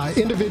satisfy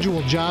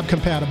individual job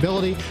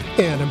compatibility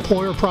and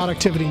employer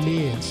productivity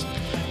needs.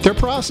 Their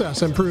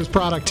process improves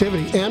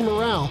productivity and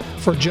morale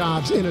for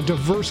jobs in a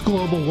diverse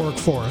global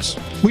workforce.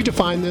 We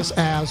define this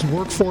as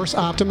workforce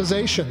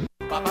optimization.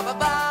 I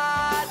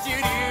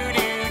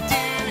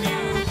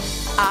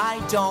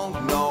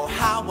don't know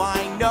how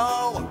I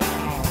know,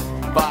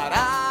 but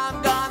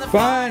I'm gonna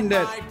find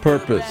that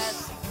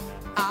purpose.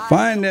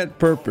 Find that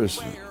purpose.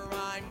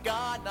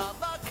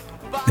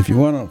 If you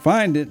want to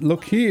find it,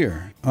 look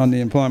here on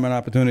the Employment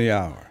Opportunity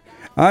Hour.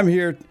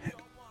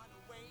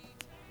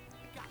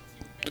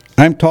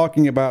 I'm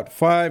talking about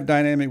 5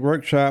 dynamic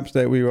workshops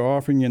that we were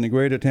offering in the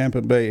greater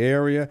Tampa Bay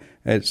area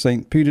at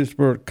St.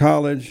 Petersburg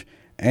College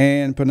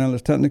and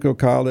Pinellas Technical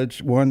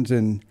College. One's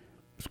in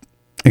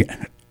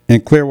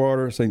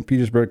Clearwater, St.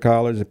 Petersburg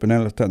College. The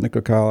Pinellas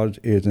Technical College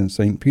is in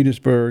St.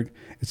 Petersburg.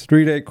 It's a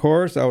 3-day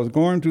course. I was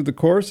going through the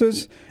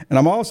courses, and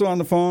I'm also on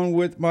the phone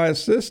with my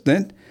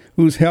assistant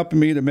who's helping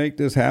me to make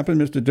this happen,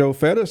 Mr. Joe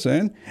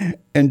Feddersen.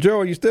 And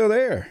Joe, are you still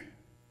there?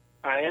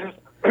 I am.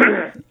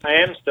 I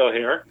am still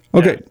here.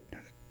 Okay. Yeah.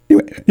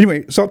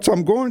 Anyway, so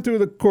I'm going through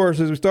the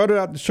courses. We started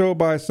out the show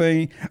by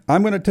saying,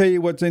 I'm going to tell you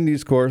what's in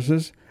these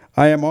courses.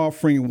 I am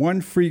offering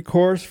 1 free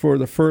course for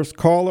the first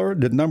caller.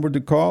 The number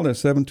to call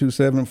is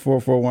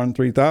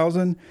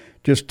 727-441-3000.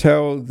 Just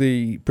tell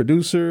the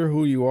producer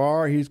who you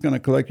are. He's going to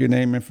collect your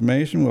name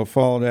information. We'll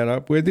follow that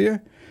up with you.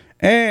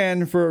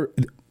 And for...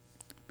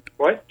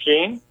 What,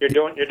 Gene? You're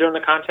doing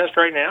the contest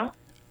right now?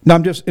 No,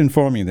 I'm just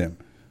informing them.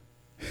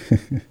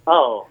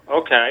 Oh,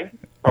 okay.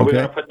 Are we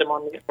going to put them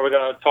on? Are we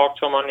going to talk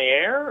to them on the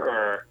air,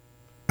 or?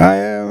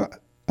 I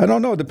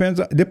don't know. Depends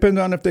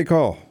on if they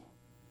call.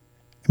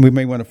 We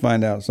may want to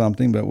find out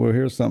something, but we'll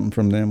hear something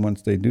from them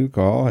once they do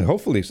call. And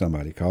hopefully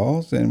somebody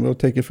calls, and we'll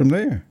take it from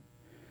there.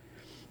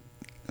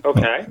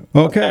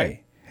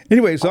 Okay.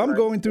 Anyway, so I'm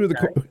going through the...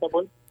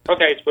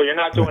 Okay, so you're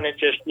not doing it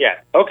just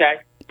yet. Okay.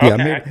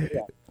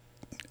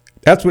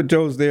 That's what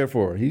Joe's there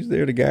for. He's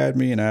there to guide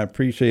me, and I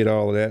appreciate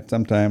all of that.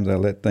 Sometimes I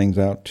let things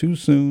out too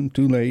soon,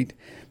 too late,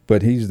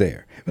 but he's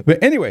there.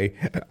 But anyway,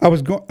 I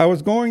was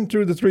going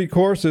through the 3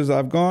 courses.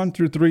 I've gone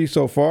through 3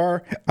 so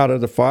far. Out of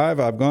the 5,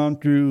 I've gone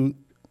through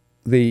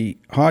the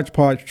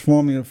Hodgepodge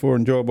Formula for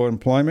Enjoyable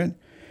Employment,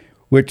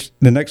 which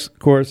the next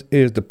course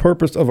is The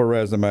Purpose of a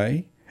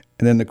Resume,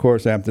 and then the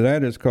course after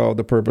that is called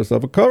The Purpose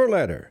of a Cover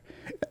Letter.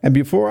 And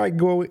before I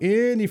go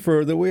any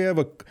further, we have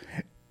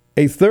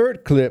a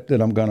third clip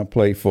that I'm going to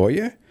play for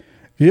you,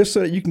 just so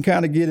that you can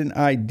kind of get an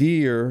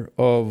idea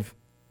of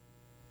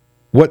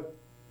what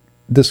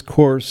this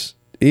course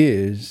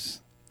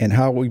is and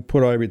how we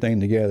put everything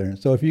together.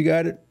 So if you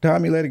got it,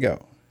 Tommy, let it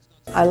go.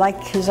 I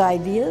like his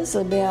ideas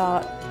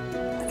about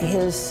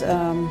his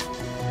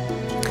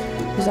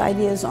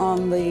ideas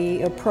on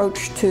the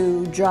approach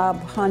to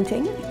job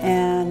hunting,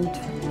 and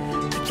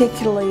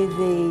particularly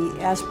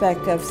the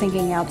aspect of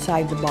thinking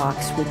outside the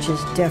box, which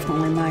is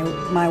definitely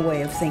my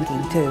way of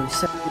thinking too.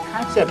 So the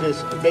concept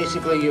is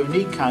basically a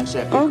unique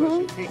concept because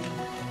you take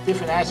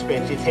different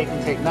aspects. You're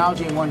taking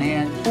technology in one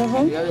hand,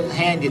 on the other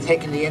hand you're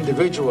taking the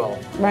individual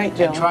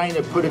and trying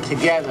to put it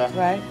together.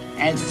 Right.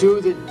 And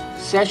through the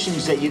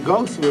sessions that you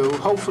go through,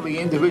 hopefully the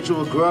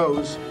individual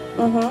grows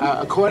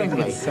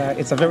accordingly.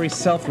 It's a very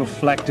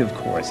self-reflective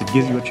course. It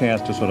gives you a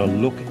chance to sort of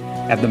look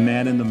at the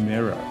man in the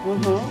mirror.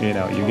 You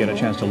know, you get a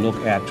chance to look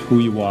at who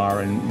you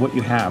are and what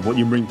you have, what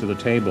you bring to the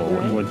table,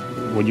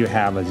 what you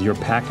have as your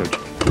package.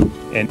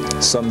 And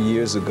some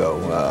years ago,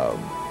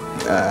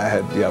 I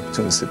had the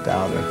opportunity to sit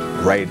down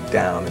and write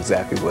down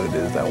exactly what it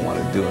is that I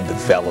want to do and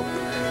develop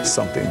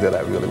something that I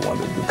really want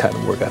to do, kind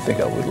of work I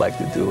think I would like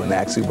to do. And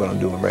actually what I'm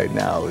doing right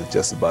now is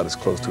just about as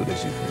close to it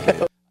as you can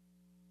get.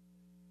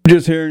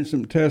 Just hearing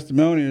some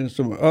testimonies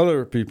from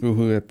other people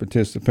who have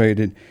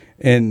participated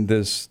in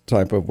this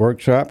type of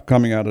workshop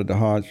coming out of the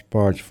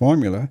Hodgepodge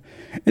Formula.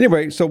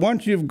 Anyway, so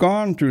once you've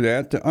gone through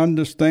that to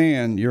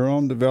understand your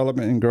own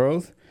development and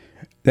growth,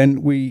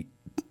 then we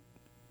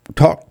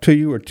talk to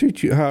you or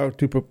teach you how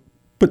to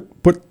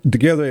put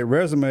together a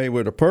resume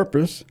with a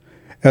purpose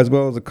as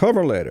well as a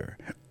cover letter.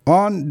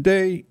 On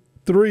day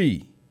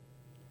 3,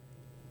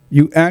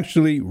 you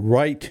actually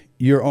write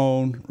your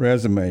own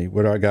resume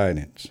with our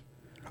guidance.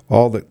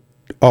 All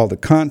the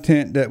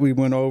content that we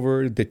went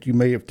over that you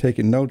may have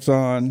taken notes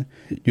on,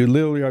 you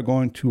literally are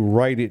going to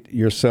write it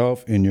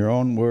yourself in your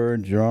own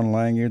words, your own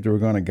language. We're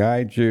going to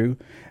guide you,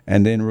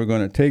 and then we're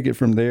going to take it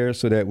from there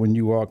so that when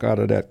you walk out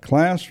of that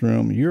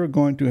classroom, you're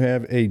going to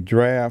have a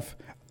draft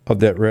of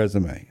that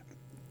resume.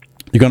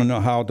 You're going to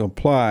know how to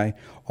apply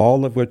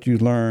all of what you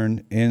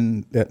learned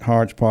in that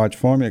Hodgepodge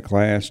Formula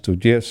class to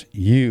just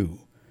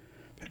you,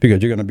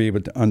 because you're going to be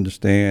able to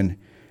understand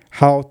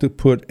how to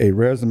put a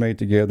resume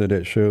together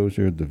that shows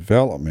your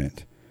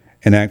development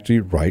and actually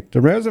write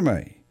the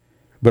resume,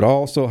 but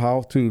also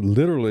how to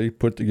literally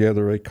put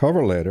together a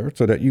cover letter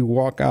so that you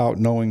walk out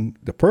knowing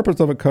the purpose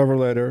of a cover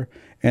letter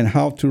and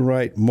how to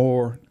write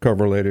more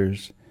cover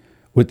letters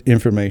with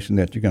information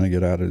that you're going to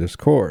get out of this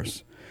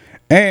course.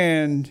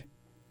 And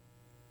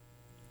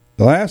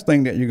the last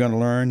thing that you're going to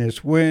learn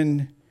is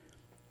when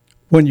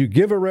you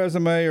give a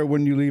resume or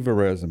when you leave a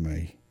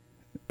resume.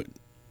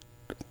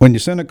 When you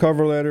send a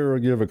cover letter or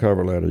give a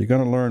cover letter, you're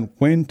going to learn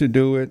when to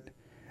do it,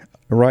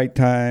 the right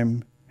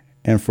time,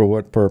 and for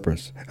what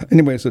purpose.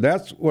 Anyway, so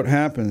that's what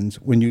happens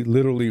when you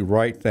literally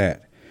write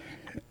that.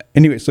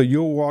 Anyway, so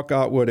you'll walk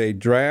out with a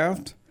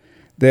draft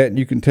that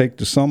you can take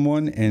to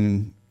someone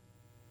and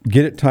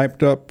get it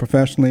typed up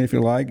professionally if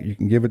you like. You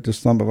can give it to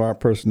some of our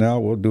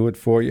personnel. We'll do it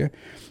for you.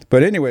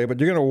 But anyway, you're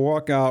going to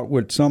walk out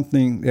with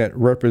something that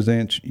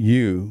represents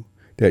you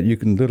that you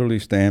can literally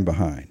stand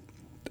behind.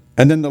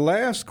 And then the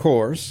last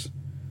course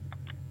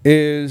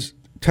is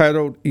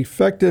titled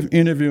Effective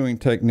Interviewing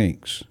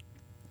Techniques.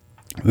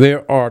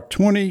 There are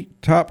 20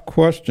 top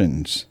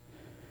questions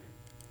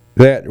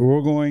that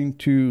we're going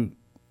to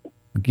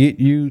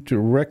get you to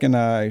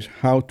recognize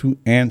how to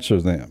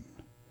answer them.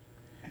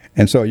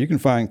 And so you can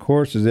find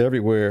courses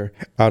everywhere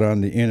out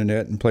on the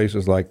internet and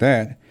places like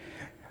that.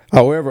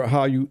 However,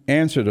 how you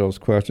answer those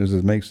questions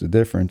makes the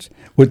difference.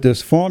 With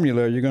this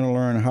formula, you're going to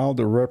learn how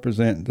to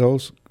represent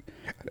those.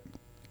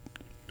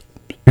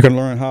 You're going to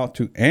learn how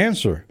to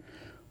answer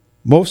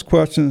most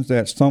questions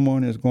that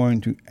someone is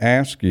going to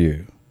ask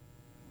you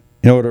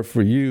in order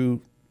for you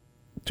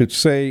to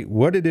say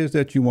what it is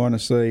that you want to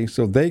say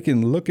so they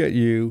can look at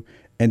you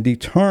and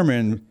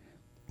determine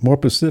more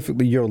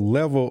specifically your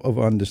level of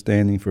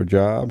understanding for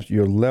jobs,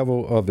 your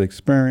level of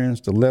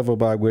experience, the level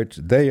by which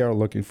they are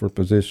looking for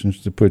positions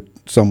to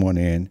put someone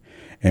in,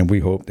 and we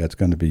hope that's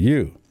going to be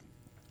you.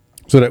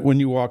 So that when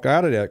you walk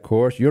out of that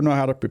course, you'll know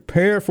how to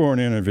prepare for an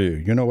interview.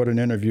 You know what an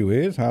interview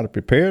is, how to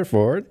prepare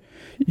for it.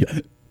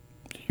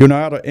 You know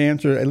how to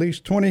answer at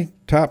least 20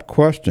 top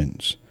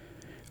questions.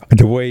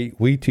 the way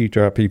we teach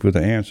our people to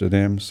answer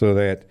them, so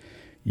that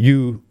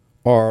you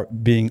are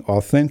being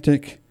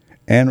authentic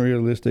and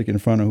realistic in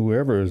front of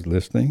whoever is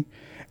listening.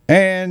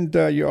 And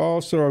you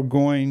also are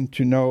going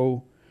to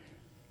know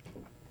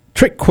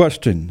trick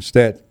questions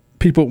that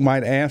people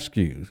might ask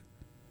you,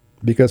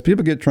 because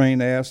people get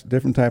trained to ask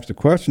different types of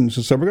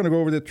questions. So we're going to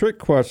go over the trick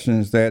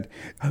questions that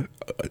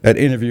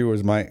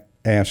interviewers might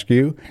ask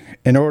you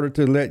in order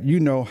to let you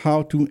know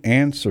how to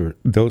answer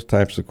those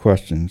types of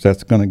questions.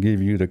 That's going to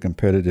give you the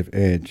competitive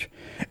edge.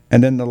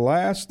 And then the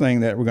last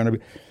thing that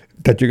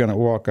you're going to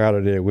walk out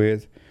of there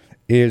with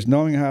is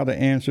knowing how to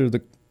answer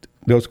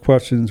those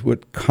questions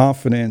with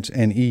confidence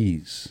and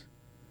ease,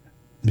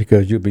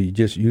 because you'll be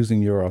just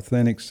using your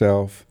authentic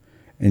self,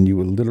 and you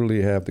will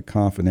literally have the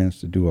confidence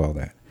to do all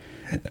that.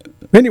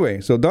 Anyway,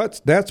 so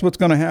that's what's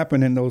going to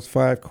happen in those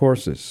 5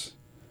 courses.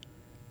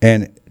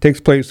 And it takes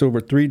place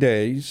over 3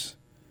 days,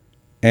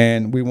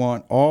 and we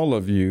want all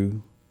of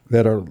you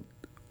that are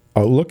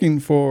looking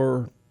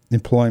for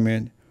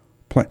employment,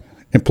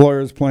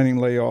 employers planning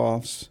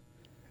layoffs,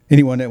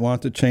 anyone that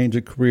wants to change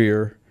a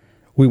career,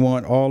 we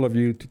want all of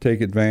you to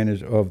take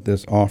advantage of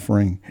this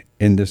offering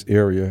in this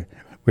area,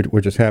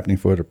 which is happening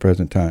for the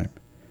present time.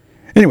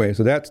 Anyway,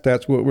 so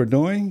that's what we're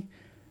doing.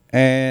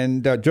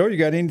 And Joe, you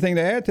got anything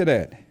to add to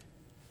that?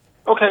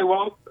 Okay,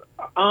 well,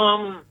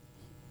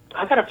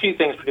 I got a few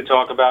things we could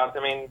talk about.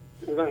 I mean,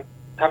 we're going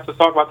to have to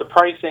talk about the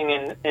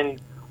pricing,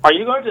 and are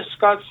you going to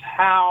discuss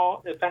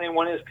how, if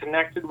anyone is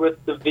connected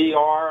with the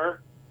VR,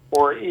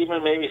 or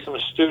even maybe some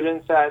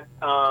students at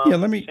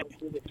let me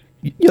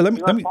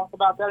talk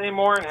about that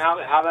anymore, and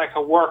how that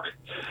could work.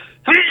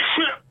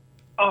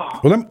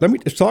 Well, let me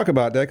just talk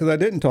about that, because I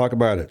didn't talk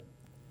about it.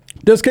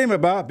 This came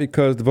about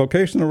because the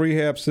vocational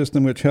rehab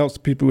system, which helps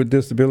people with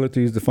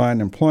disabilities to find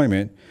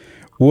employment,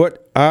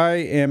 what I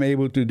am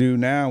able to do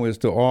now is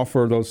to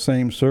offer those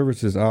same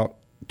services out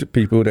to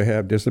people that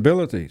have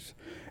disabilities.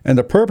 And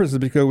the purpose is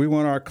because we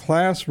want our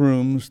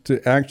classrooms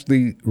to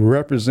actually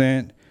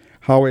represent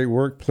how a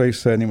workplace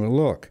setting will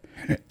look.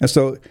 And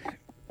so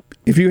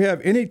if you have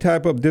any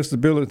type of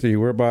disability,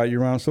 whereby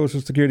you're on Social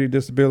Security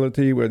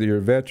disability, whether you're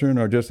a veteran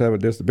or just have a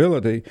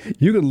disability,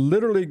 you can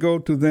literally go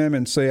to them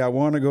and say, I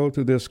want to go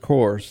to this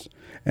course,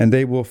 and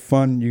they will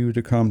fund you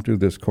to come to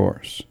this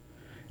course.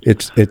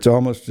 It's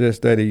almost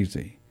just that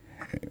easy.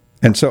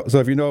 And so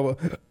if you know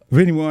of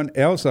anyone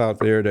else out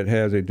there that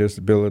has a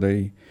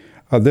disability,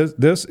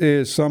 this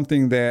is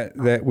something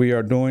that we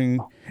are doing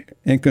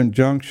in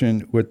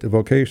conjunction with the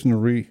Vocational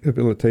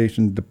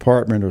Rehabilitation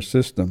Department or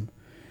system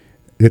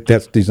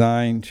that's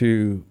designed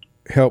to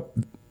help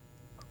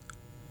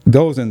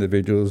those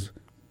individuals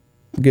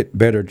get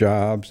better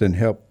jobs and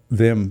help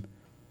them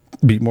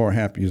be more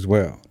happy as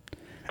well.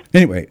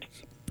 Anyway,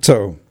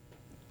 so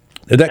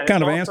did that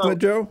kind of answer it,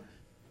 Joe?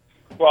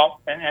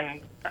 Well,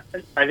 and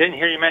I didn't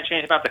hear you mention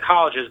anything about the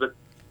colleges,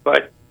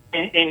 but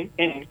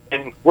in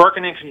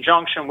working in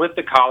conjunction with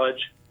the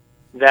college,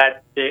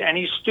 that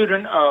any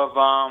student of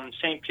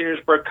St.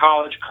 Petersburg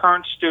College,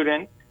 current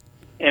student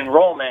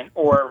enrollment,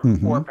 or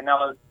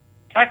Pinellas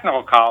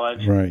Technical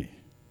College, right,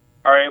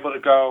 are able to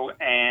go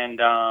and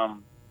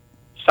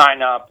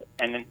sign up,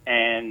 and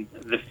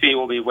the fee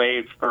will be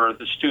waived for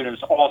the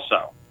students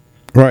also.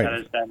 Right.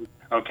 That is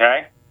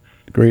okay?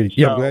 Great.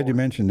 Yeah, I'm glad you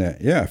mentioned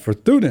that. Yeah, for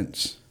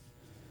students,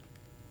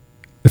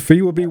 the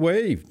fee will be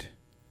waived.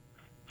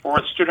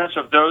 For students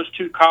of those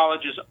 2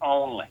 colleges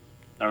only,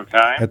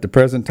 okay? At the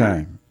present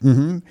time.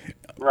 Mm-hmm.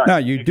 Right, now,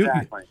 you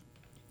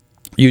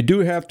do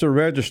have to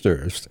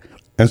register.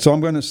 And so I'm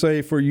going to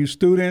say for you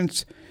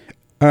students,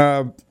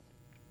 there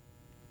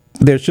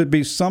should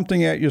be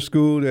something at your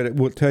school that it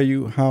will tell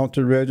you how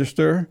to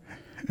register,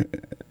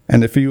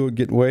 and the fee will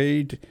get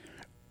waived.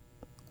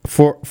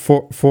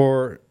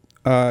 For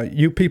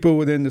you people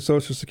within the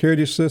Social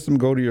Security system,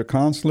 go to your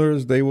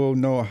counselors. They will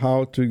know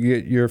how to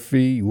get your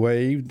fee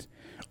waived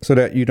so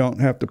that you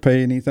don't have to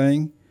pay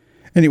anything.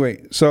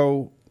 Anyway,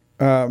 so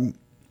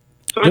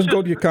just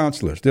go to your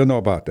counselors. They'll know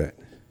about that.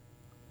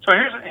 So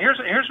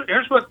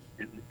here's what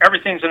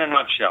everything's in a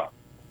nutshell.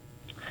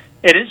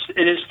 It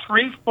is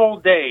 3 full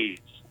days,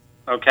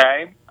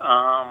 okay?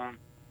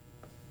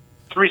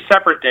 3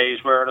 separate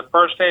days, where the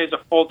first day is a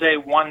full day,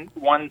 one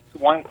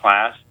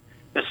class.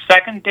 The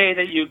second day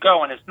that you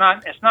go, and it's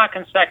not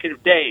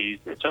consecutive days.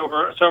 It's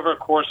over a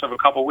course of a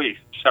couple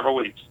weeks, several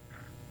weeks,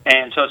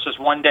 and so it's just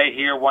one day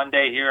here,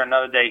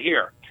 another day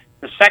here.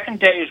 The second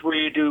day is where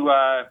you do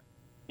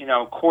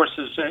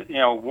courses 2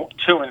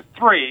 and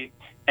 3,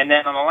 and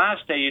then on the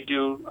last day you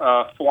do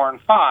 4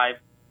 and 5,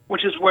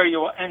 which is where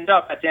you'll end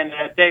up at the end of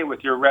that day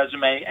with your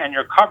resume and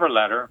your cover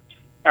letter,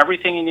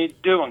 everything you need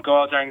to do, and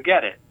go out there and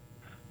get it.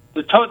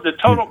 The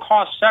total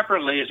cost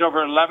separately is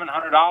over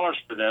 $1,100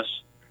 for this.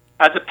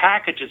 As a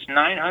package, it's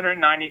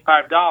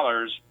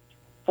 $995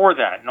 for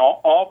that. And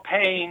all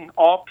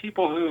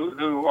people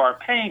who are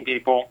paying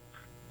people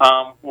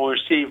will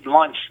receive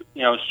lunch,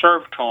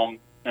 served to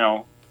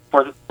them,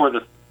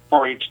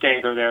 for each day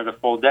they're there the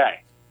full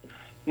day.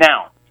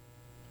 Now,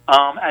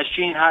 as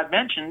Gene had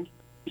mentioned,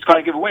 he's going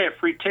to give away a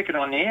free ticket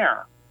on the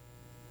air.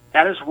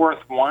 That is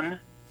worth $1,000.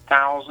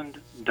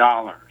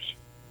 $1,000.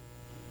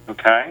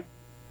 Okay?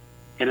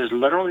 It is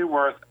literally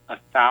worth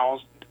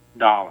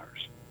 $1,000.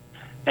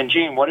 And,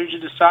 Gene, what did you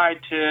decide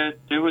to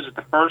do? Is it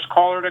the first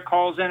caller that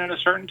calls in at a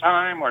certain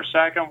time or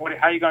second?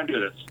 How are you going to do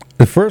this?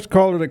 The first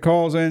caller that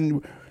calls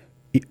in...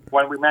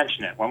 When we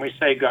mention it, when we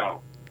say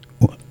go.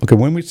 Okay,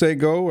 when we say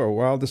go or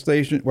while the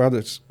station...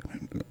 Listen,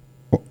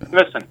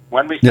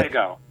 when we say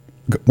go.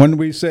 When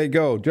we say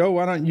go. Joe,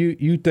 why don't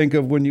you think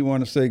of when you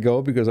want to say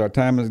go, because our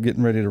time is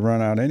getting ready to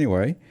run out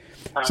anyway.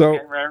 Getting ready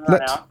to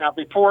run out. Now,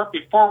 before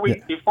we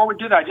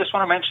do that, I just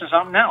want to mention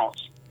something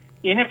else.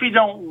 Even if you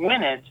don't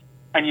win it,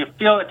 and you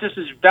feel that this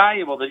is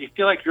valuable, that you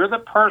feel like you're the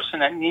person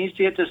that needs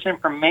to get this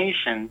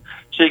information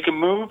so you can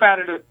move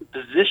out of the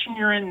position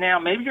you're in now.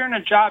 Maybe you're in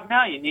a job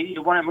now,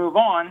 you want to move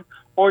on,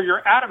 or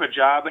you're out of a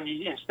job, and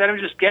instead of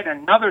just getting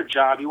another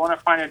job, you want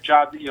to find a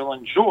job that you'll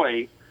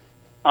enjoy.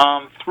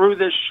 Through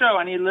this show,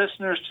 any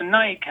listeners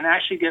tonight can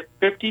actually get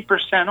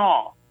 50%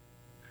 off.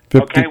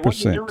 50%. Okay, what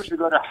you do is you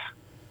go to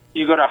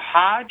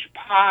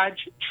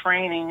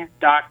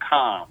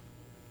HodgePodgeTraining.com.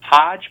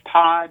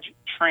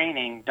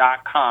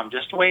 HodgePodgeTraining.com,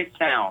 just the way it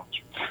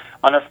sounds.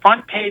 On the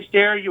front page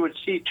there, you would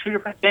see two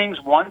different things.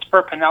 One's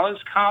for Pinellas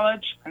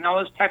College,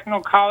 Pinellas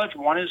Technical College.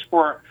 One is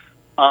for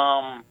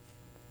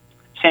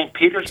St.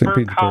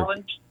 Petersburg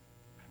College.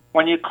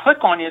 When you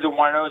click on either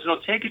one of those,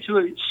 it'll take you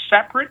to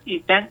separate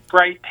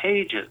Eventbrite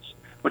pages.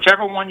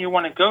 Whichever one you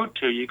want to go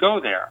to, you go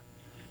there.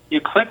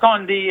 You click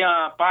on the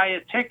buy a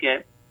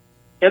ticket,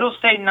 it'll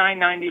say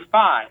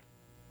 $9.95,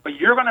 but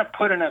you're going to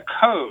put in a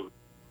code.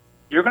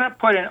 You're going to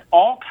put in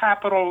all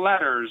capital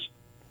letters,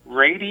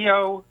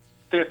 Radio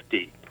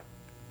 50,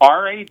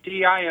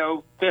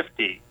 RADIO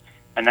 50,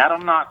 and that'll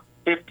knock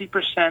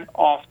 50%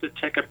 off the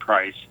ticket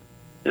price.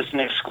 This is an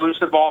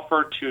exclusive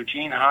offer to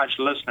Gene Hodge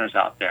listeners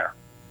out there.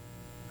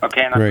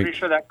 Okay, and I'm pretty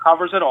sure that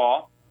covers it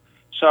all.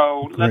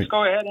 So let's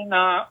go ahead and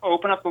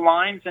open up the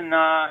lines and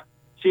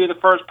see who the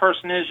first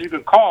person is you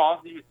could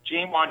call.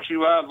 Gene, why don't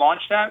you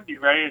launch that? You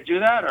ready to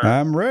do that? Or?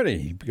 I'm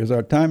ready, because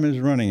our time is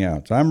running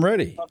out. So I'm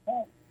ready.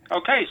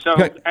 Okay, so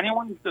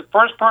the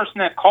first person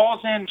that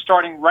calls in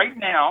starting right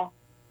now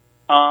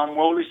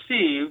will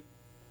receive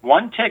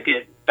one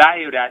ticket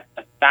valued at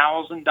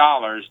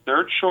 $1,000.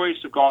 Their choice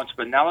of going to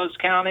Pinellas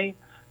County,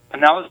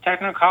 Pinellas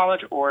Technical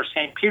College, or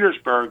St.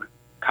 Petersburg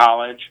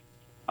College,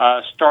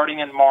 starting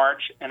in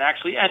March and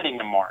actually ending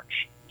in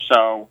March.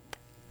 So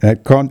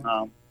that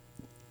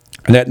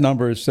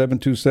number is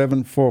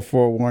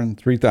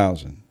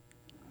 727-441-3000.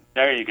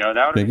 There you go.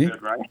 That would be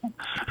good, right?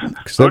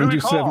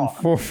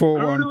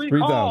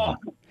 727-441-3000.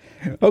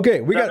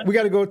 Okay, we got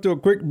to go to a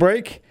quick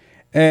break,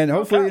 and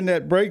hopefully in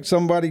that break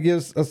somebody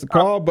gives us a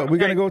call. But we're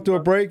going to go to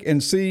a break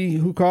and see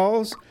who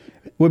calls.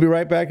 We'll be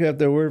right back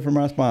after a word from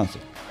our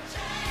sponsor.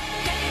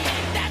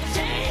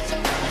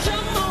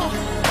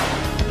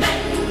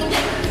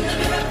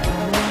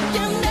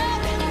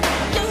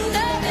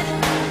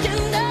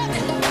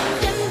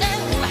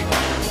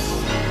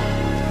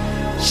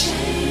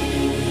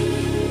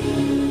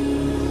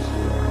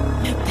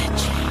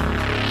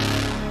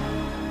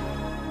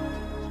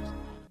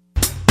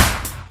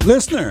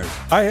 Listeners,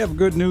 I have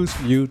good news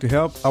for you to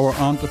help our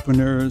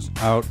entrepreneurs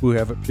out who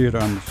have appeared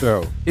on the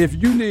show.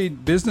 If you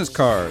need business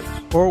cards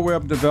or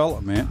web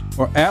development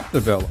or app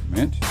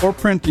development or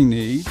printing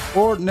needs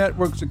or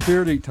network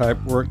security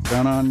type work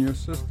done on your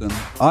system,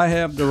 I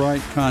have the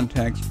right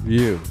contacts for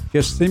you.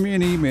 Just send me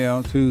an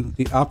email to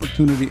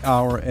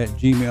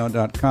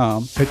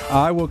theopportunityhour@gmail.com and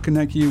I will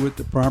connect you with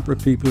the proper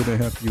people to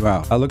help you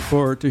out. I look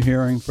forward to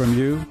hearing from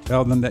you.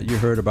 Tell them that you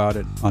heard about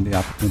it on the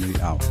Opportunity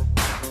Hour.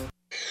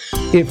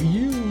 If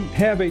you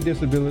have a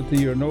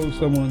disability or know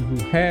someone who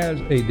has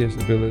a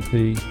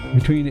disability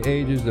between the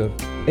ages of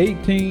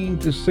 18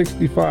 to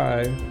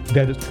 65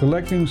 that is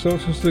collecting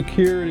Social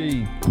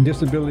Security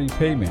disability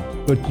payment,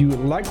 but you would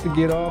like to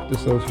get off the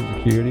Social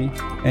Security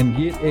and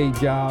get a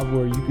job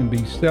where you can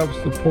be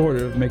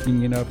self-supportive,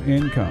 making enough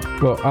income.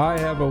 Well, I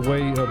have a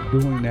way of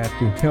doing that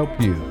to help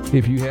you.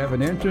 If you have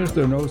an interest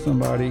or know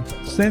somebody,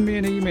 send me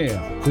an email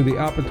to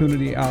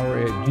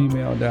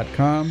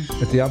theopportunityhour@gmail.com.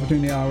 That's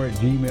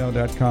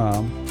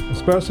theopportunityhour@gmail.com.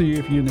 Especially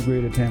if you're in the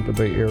greater Tampa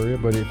Bay area.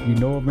 But if you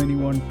know of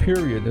anyone,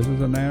 period, this is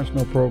a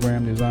national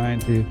program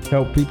designed to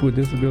help people with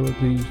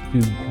disabilities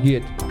to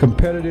get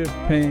competitive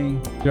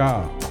paying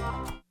jobs.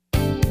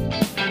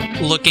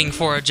 Looking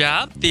for a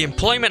job? The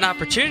Employment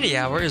Opportunity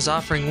Hour is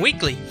offering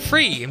weekly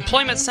free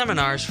employment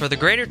seminars for the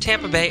greater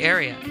Tampa Bay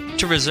area.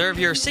 To reserve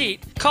your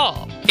seat,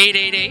 call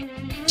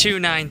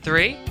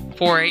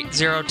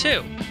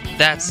 888-293-4802.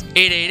 That's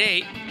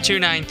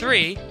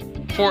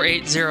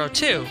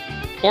 888-293-4802.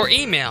 Or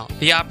email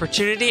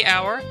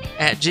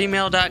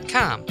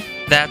theopportunityhour@gmail.com.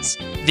 That's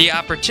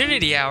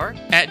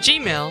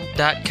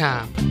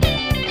theopportunityhour@gmail.com.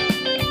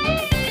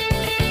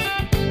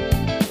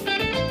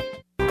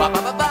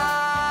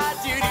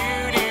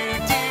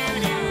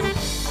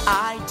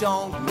 I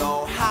don't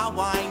know how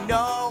I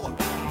know,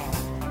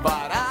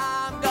 but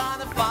I'm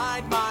gonna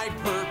find my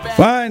purpose.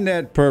 Find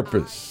that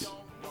purpose.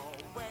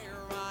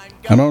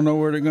 I don't know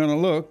where they're going to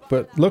look,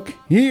 but look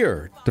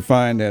here to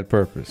find that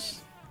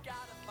purpose.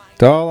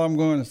 That's all I'm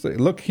going to say.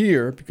 Look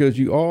here, because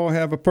you all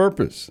have a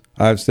purpose.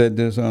 I've said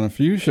this on a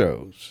few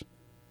shows.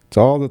 It's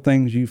all the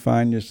things you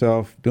find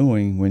yourself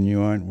doing when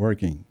you aren't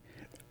working.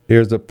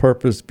 There's a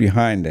purpose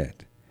behind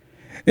that.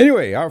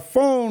 Anyway, our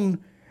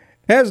phone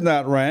has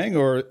not rang,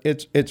 or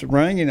it's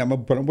ringing.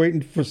 But I'm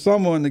waiting for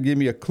someone to give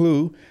me a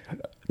clue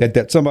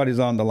that somebody's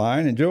on the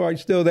line. And Joe, are you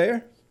still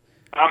there?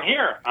 I'm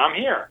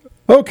here.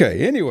 Okay.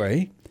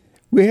 Anyway,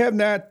 we have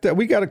not.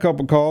 We got a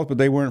couple calls, but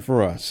they weren't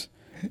for us.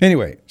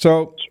 Anyway,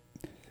 so.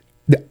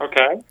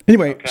 Okay.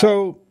 Anyway,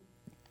 so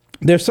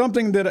there's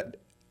something that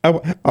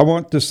I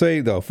want to say,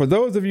 though. For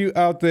those of you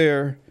out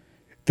there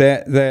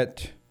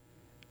that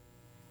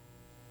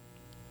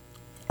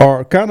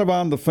are kind of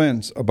on the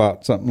fence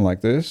about something like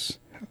this,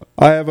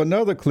 I have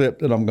another clip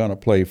that I'm going to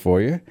play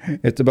for you.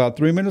 It's about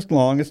 3 minutes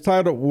long. It's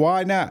titled,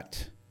 Why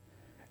Not?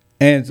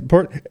 And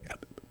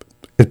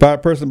it's by a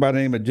person by the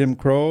name of Jim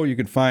Crow. You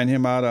can find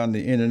him out on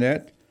the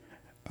internet,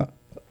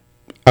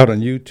 out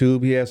on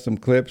YouTube. He has some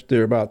clips.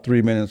 They're about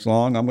 3 minutes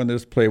long. I'm going to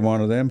just play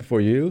one of them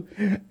for you.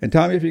 And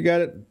Tommy, if you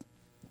got it,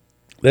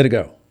 let it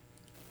go.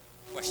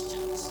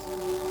 Questions.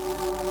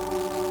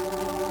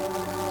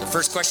 The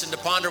first question to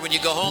ponder when you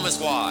go home is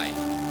why?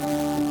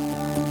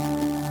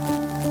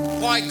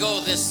 Why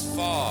go this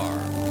far?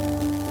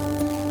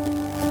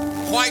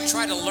 Why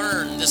try to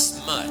learn this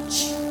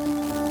much?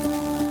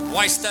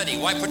 Why study?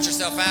 Why put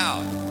yourself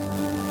out?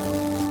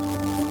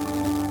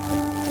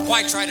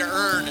 Why try to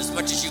earn as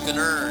much as you can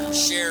earn,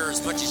 share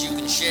as much as you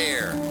can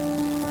share?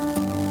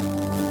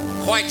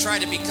 Why try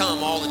to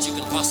become all that you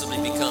can possibly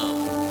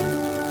become?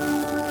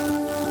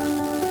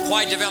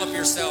 Why develop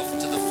yourself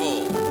to the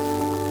full?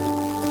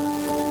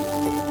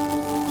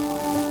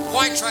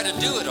 Why try to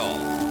do it all?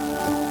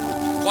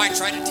 Why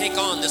try to take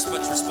on this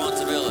much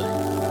responsibility?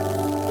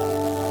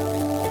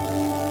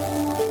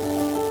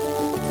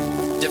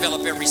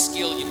 Develop every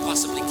skill you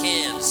possibly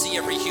can, see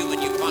every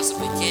human you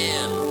possibly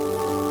can,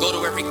 go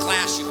to every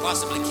class you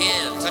possibly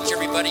can, touch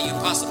everybody you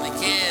possibly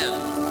can.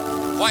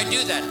 Why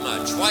do that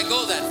much? Why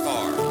go that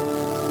far?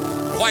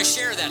 Why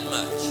share that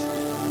much?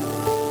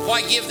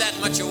 Why give that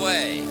much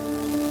away?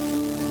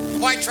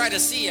 Why try to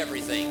see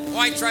everything?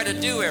 Why try to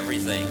do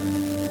everything?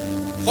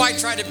 Why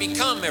try to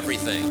become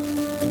everything?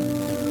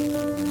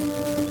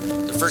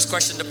 The first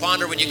question to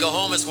ponder when you go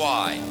home is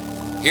why.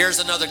 Here's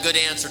another good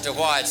answer to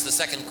why. It's the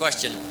second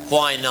question.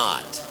 Why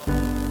not?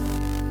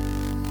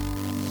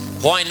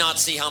 Why not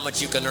see how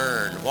much you can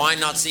earn? Why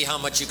not see how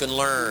much you can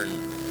learn?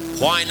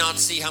 Why not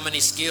see how many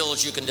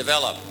skills you can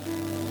develop?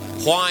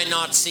 Why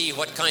not see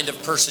what kind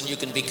of person you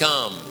can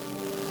become?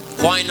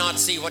 Why not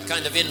see what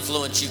kind of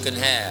influence you can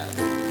have?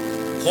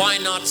 Why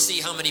not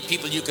see how many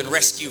people you can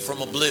rescue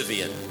from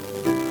oblivion?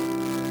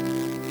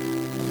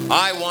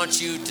 I want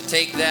you to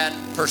take that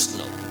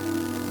personal.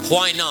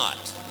 Why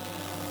not?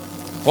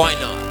 Why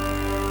not?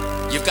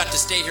 You've got to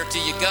stay here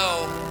till you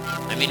go.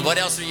 I mean, what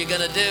else are you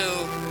going to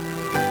do?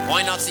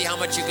 Why not see how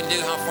much you can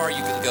do, how far you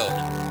can go?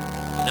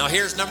 Now,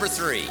 here's number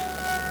 3.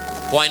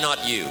 Why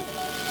not you?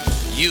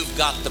 You've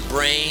got the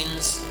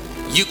brains.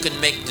 You can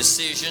make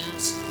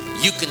decisions.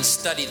 You can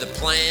study the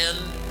plan.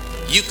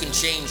 You can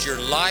change your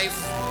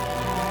life.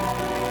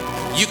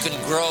 You can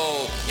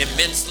grow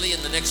immensely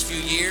in the next few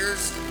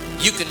years.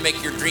 You can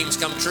make your dreams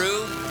come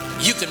true.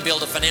 You can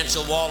build a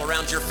financial wall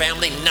around your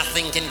family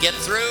nothing can get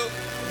through.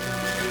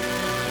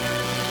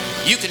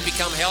 You can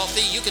become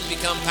healthy. You can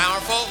become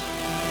powerful.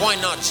 Why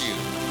not you?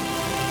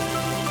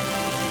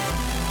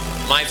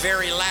 My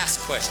very last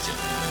question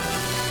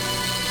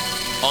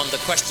on the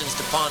questions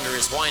to ponder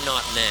is why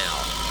not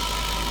now?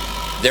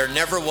 There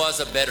never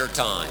was a better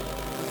time.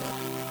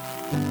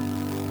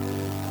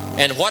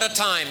 And what a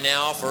time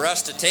now for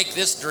us to take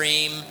this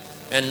dream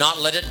and not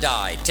let it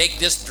die. Take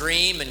this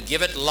dream and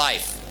give it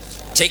life.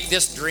 Take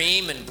this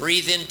dream and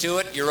breathe into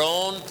it your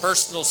own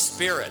personal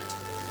spirit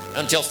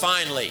until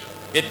finally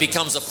it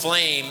becomes a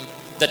flame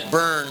that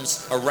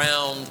burns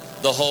around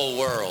the whole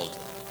world.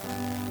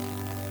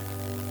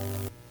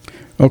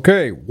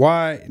 Okay,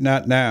 why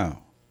not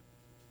now?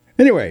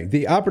 Anyway,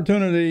 the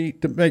opportunity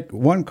to make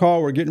one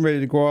call, we're getting ready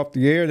to go off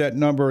the air. That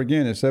number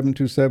again is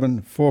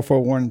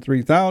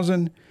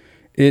 727-441-3000.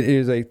 It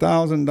is a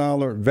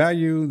 $1,000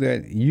 value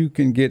that you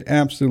can get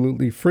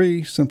absolutely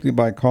free simply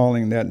by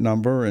calling that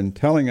number and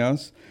telling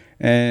us,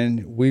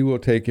 and we will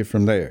take it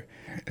from there.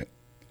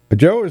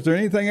 Joe, is there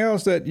anything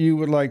else that you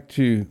would like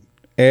to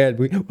add?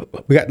 We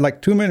got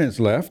like 2 minutes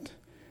left,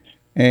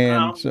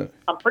 and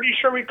I'm pretty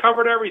sure we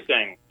covered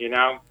everything. You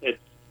know, I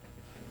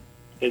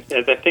think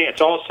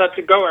it's all set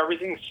to go.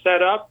 Everything's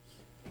set up,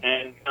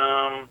 and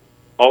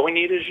all we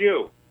need is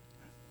you.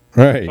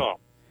 Right. That's all.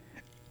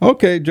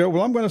 Okay, Joe.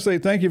 Well, I'm going to say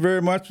thank you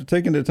very much for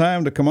taking the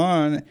time to come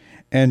on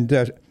and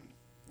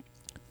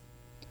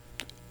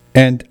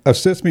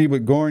assist me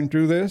with going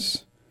through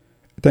this.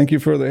 Thank you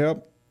for the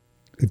help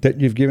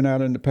that you've given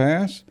out in the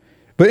past.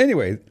 But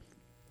anyway,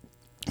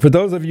 for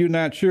those of you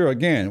not sure,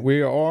 again, we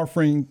are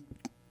offering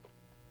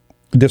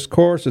this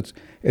course.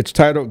 It's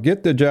titled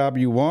Get the Job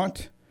You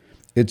Want.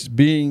 It's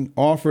being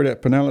offered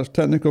at Pinellas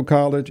Technical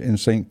College in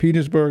St.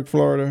 Petersburg,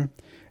 Florida.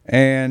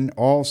 and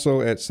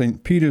also at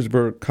St.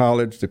 Petersburg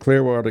College, the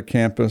Clearwater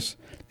campus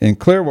in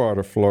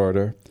Clearwater,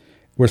 Florida.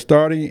 We're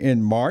starting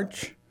in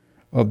March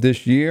of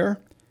this year.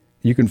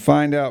 You can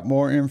find out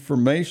more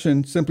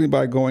information simply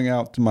by going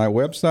out to my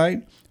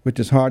website, which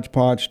is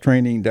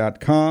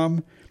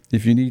hodgepodgetraining.com.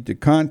 If you need to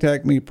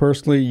contact me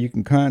personally, you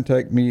can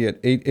contact me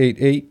at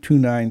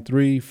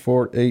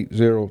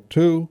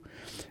 888-293-4802,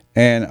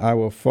 and I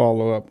will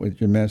follow up with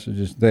your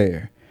messages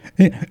there.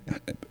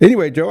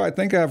 Anyway, Joe, I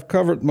think I've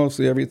covered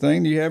mostly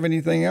everything. Do you have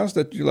anything else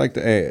that you'd like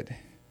to add?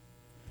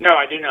 No,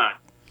 I do not.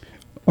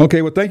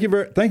 Okay, well, thank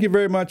you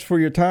very much for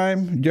your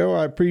time, Joe.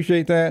 I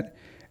appreciate that,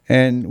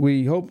 and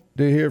we hope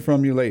to hear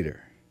from you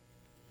later.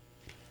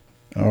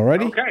 All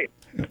righty?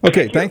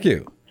 Okay, thank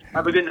you.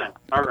 Have a good night.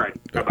 All right.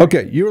 Bye-bye.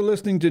 Okay, you're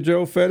listening to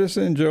Joe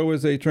Feddersen. Joe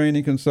is a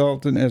training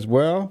consultant as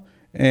well.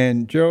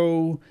 And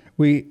Joe,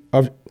 we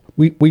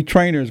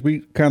trainers,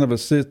 we kind of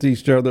assist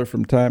each other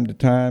from time to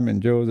time,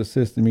 and Joe is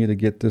assisting me to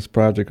get this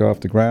project off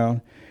the ground.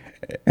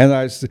 And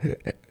as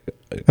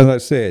I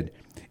said,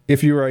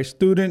 if you're a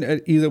student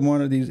at either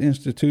one of these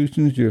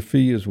institutions, your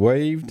fee is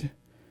waived,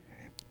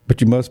 but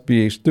you must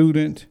be a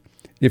student.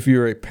 If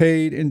you're a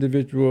paid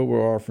individual,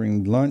 we're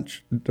offering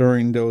lunch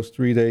during those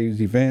 3 days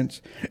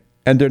events.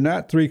 And they're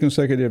not 3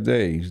 consecutive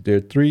days. They're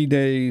 3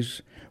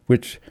 days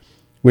which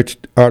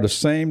are the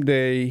same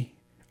day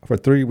for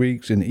 3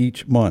 weeks in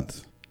each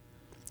month.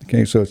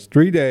 Okay, so it's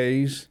 3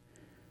 days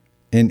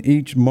in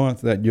each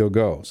month that you'll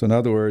go. So in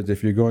other words,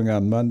 if you're going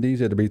on Mondays,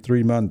 it'll be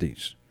 3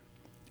 Mondays.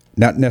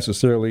 Not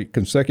necessarily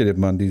consecutive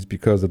Mondays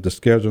because of the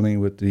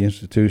scheduling with the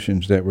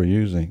institutions that we're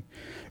using.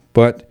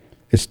 But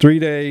it's 3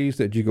 days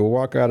that you can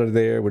walk out of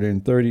there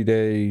within 30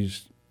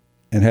 days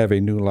and have a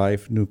new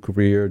life, new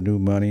career, new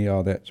money,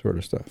 all that sort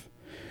of stuff.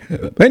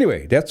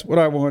 Anyway, that's what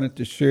I wanted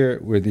to share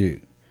with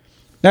you.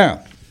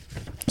 Now,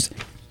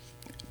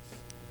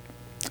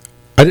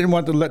 I didn't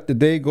want to let the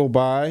day go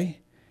by,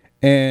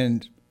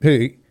 and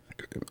hey,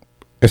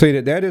 I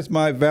say that is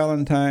my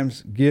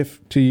Valentine's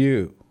gift to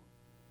you.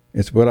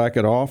 It's what I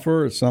could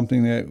offer. It's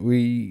something that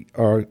we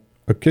are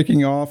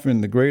kicking off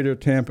in the greater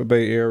Tampa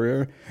Bay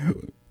area.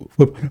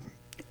 We'll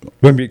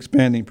be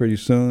expanding pretty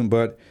soon,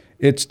 but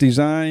it's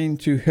designed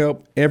to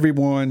help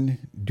everyone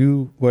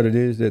do what it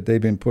is that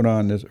they've been put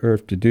on this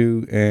earth to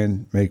do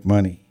and make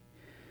money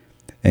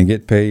and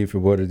get paid for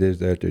what it is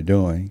that they're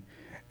doing.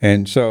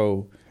 And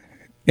so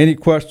any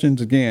questions,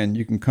 again,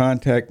 you can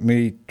contact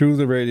me through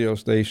the radio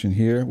station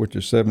here, which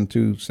is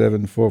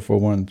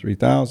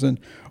 727-441-3000,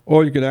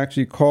 or you could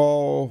actually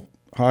call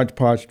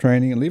Hodgepodge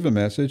Training and leave a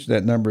message.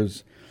 That number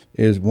is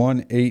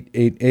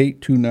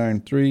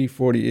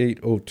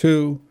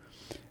 1-888-293-4802,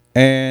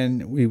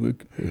 and we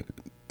would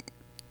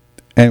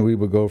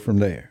go from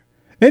there.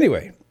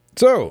 Anyway,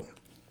 so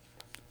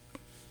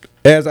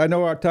as I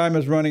know our time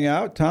is running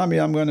out, Tommy,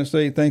 I'm going to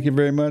say thank you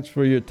very much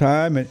for your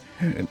time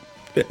and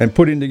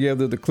putting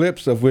together the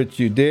clips of which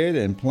you did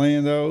and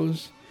playing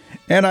those.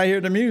 And I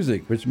hear the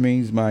music, which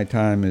means my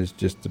time is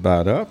just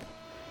about up.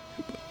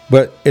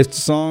 But it's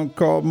a song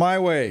called My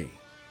Way.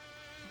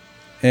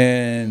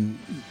 And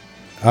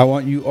I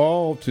want you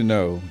all to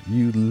know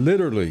you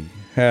literally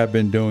have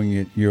been doing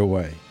it your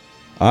way.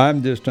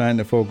 I'm just trying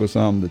to focus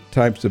on the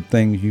types of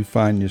things you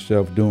find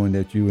yourself doing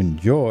that you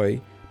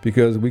enjoy,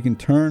 because we can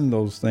turn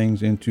those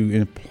things into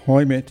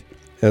employment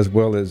as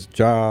well as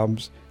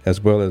jobs,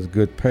 as well as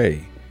good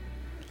pay.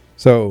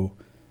 So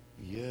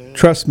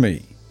trust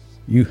me,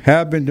 you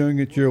have been doing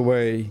it your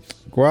way.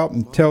 Go out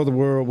and tell the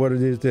world what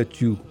it is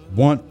that you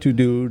want to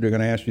do. They're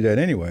going to ask you that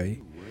anyway,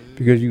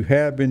 because you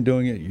have been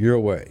doing it your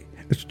way.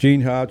 It's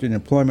Gene Hodgin,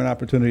 Employment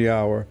Opportunity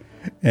Hour.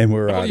 And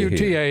we're out of here.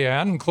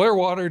 WTAN,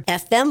 Clearwater.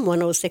 FM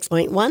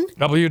 106.1.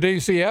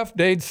 WDCF,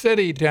 Dade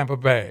City, Tampa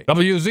Bay.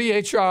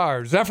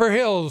 WZHR, Zephyr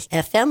Hills.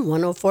 FM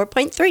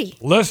 104.3.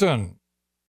 Listen.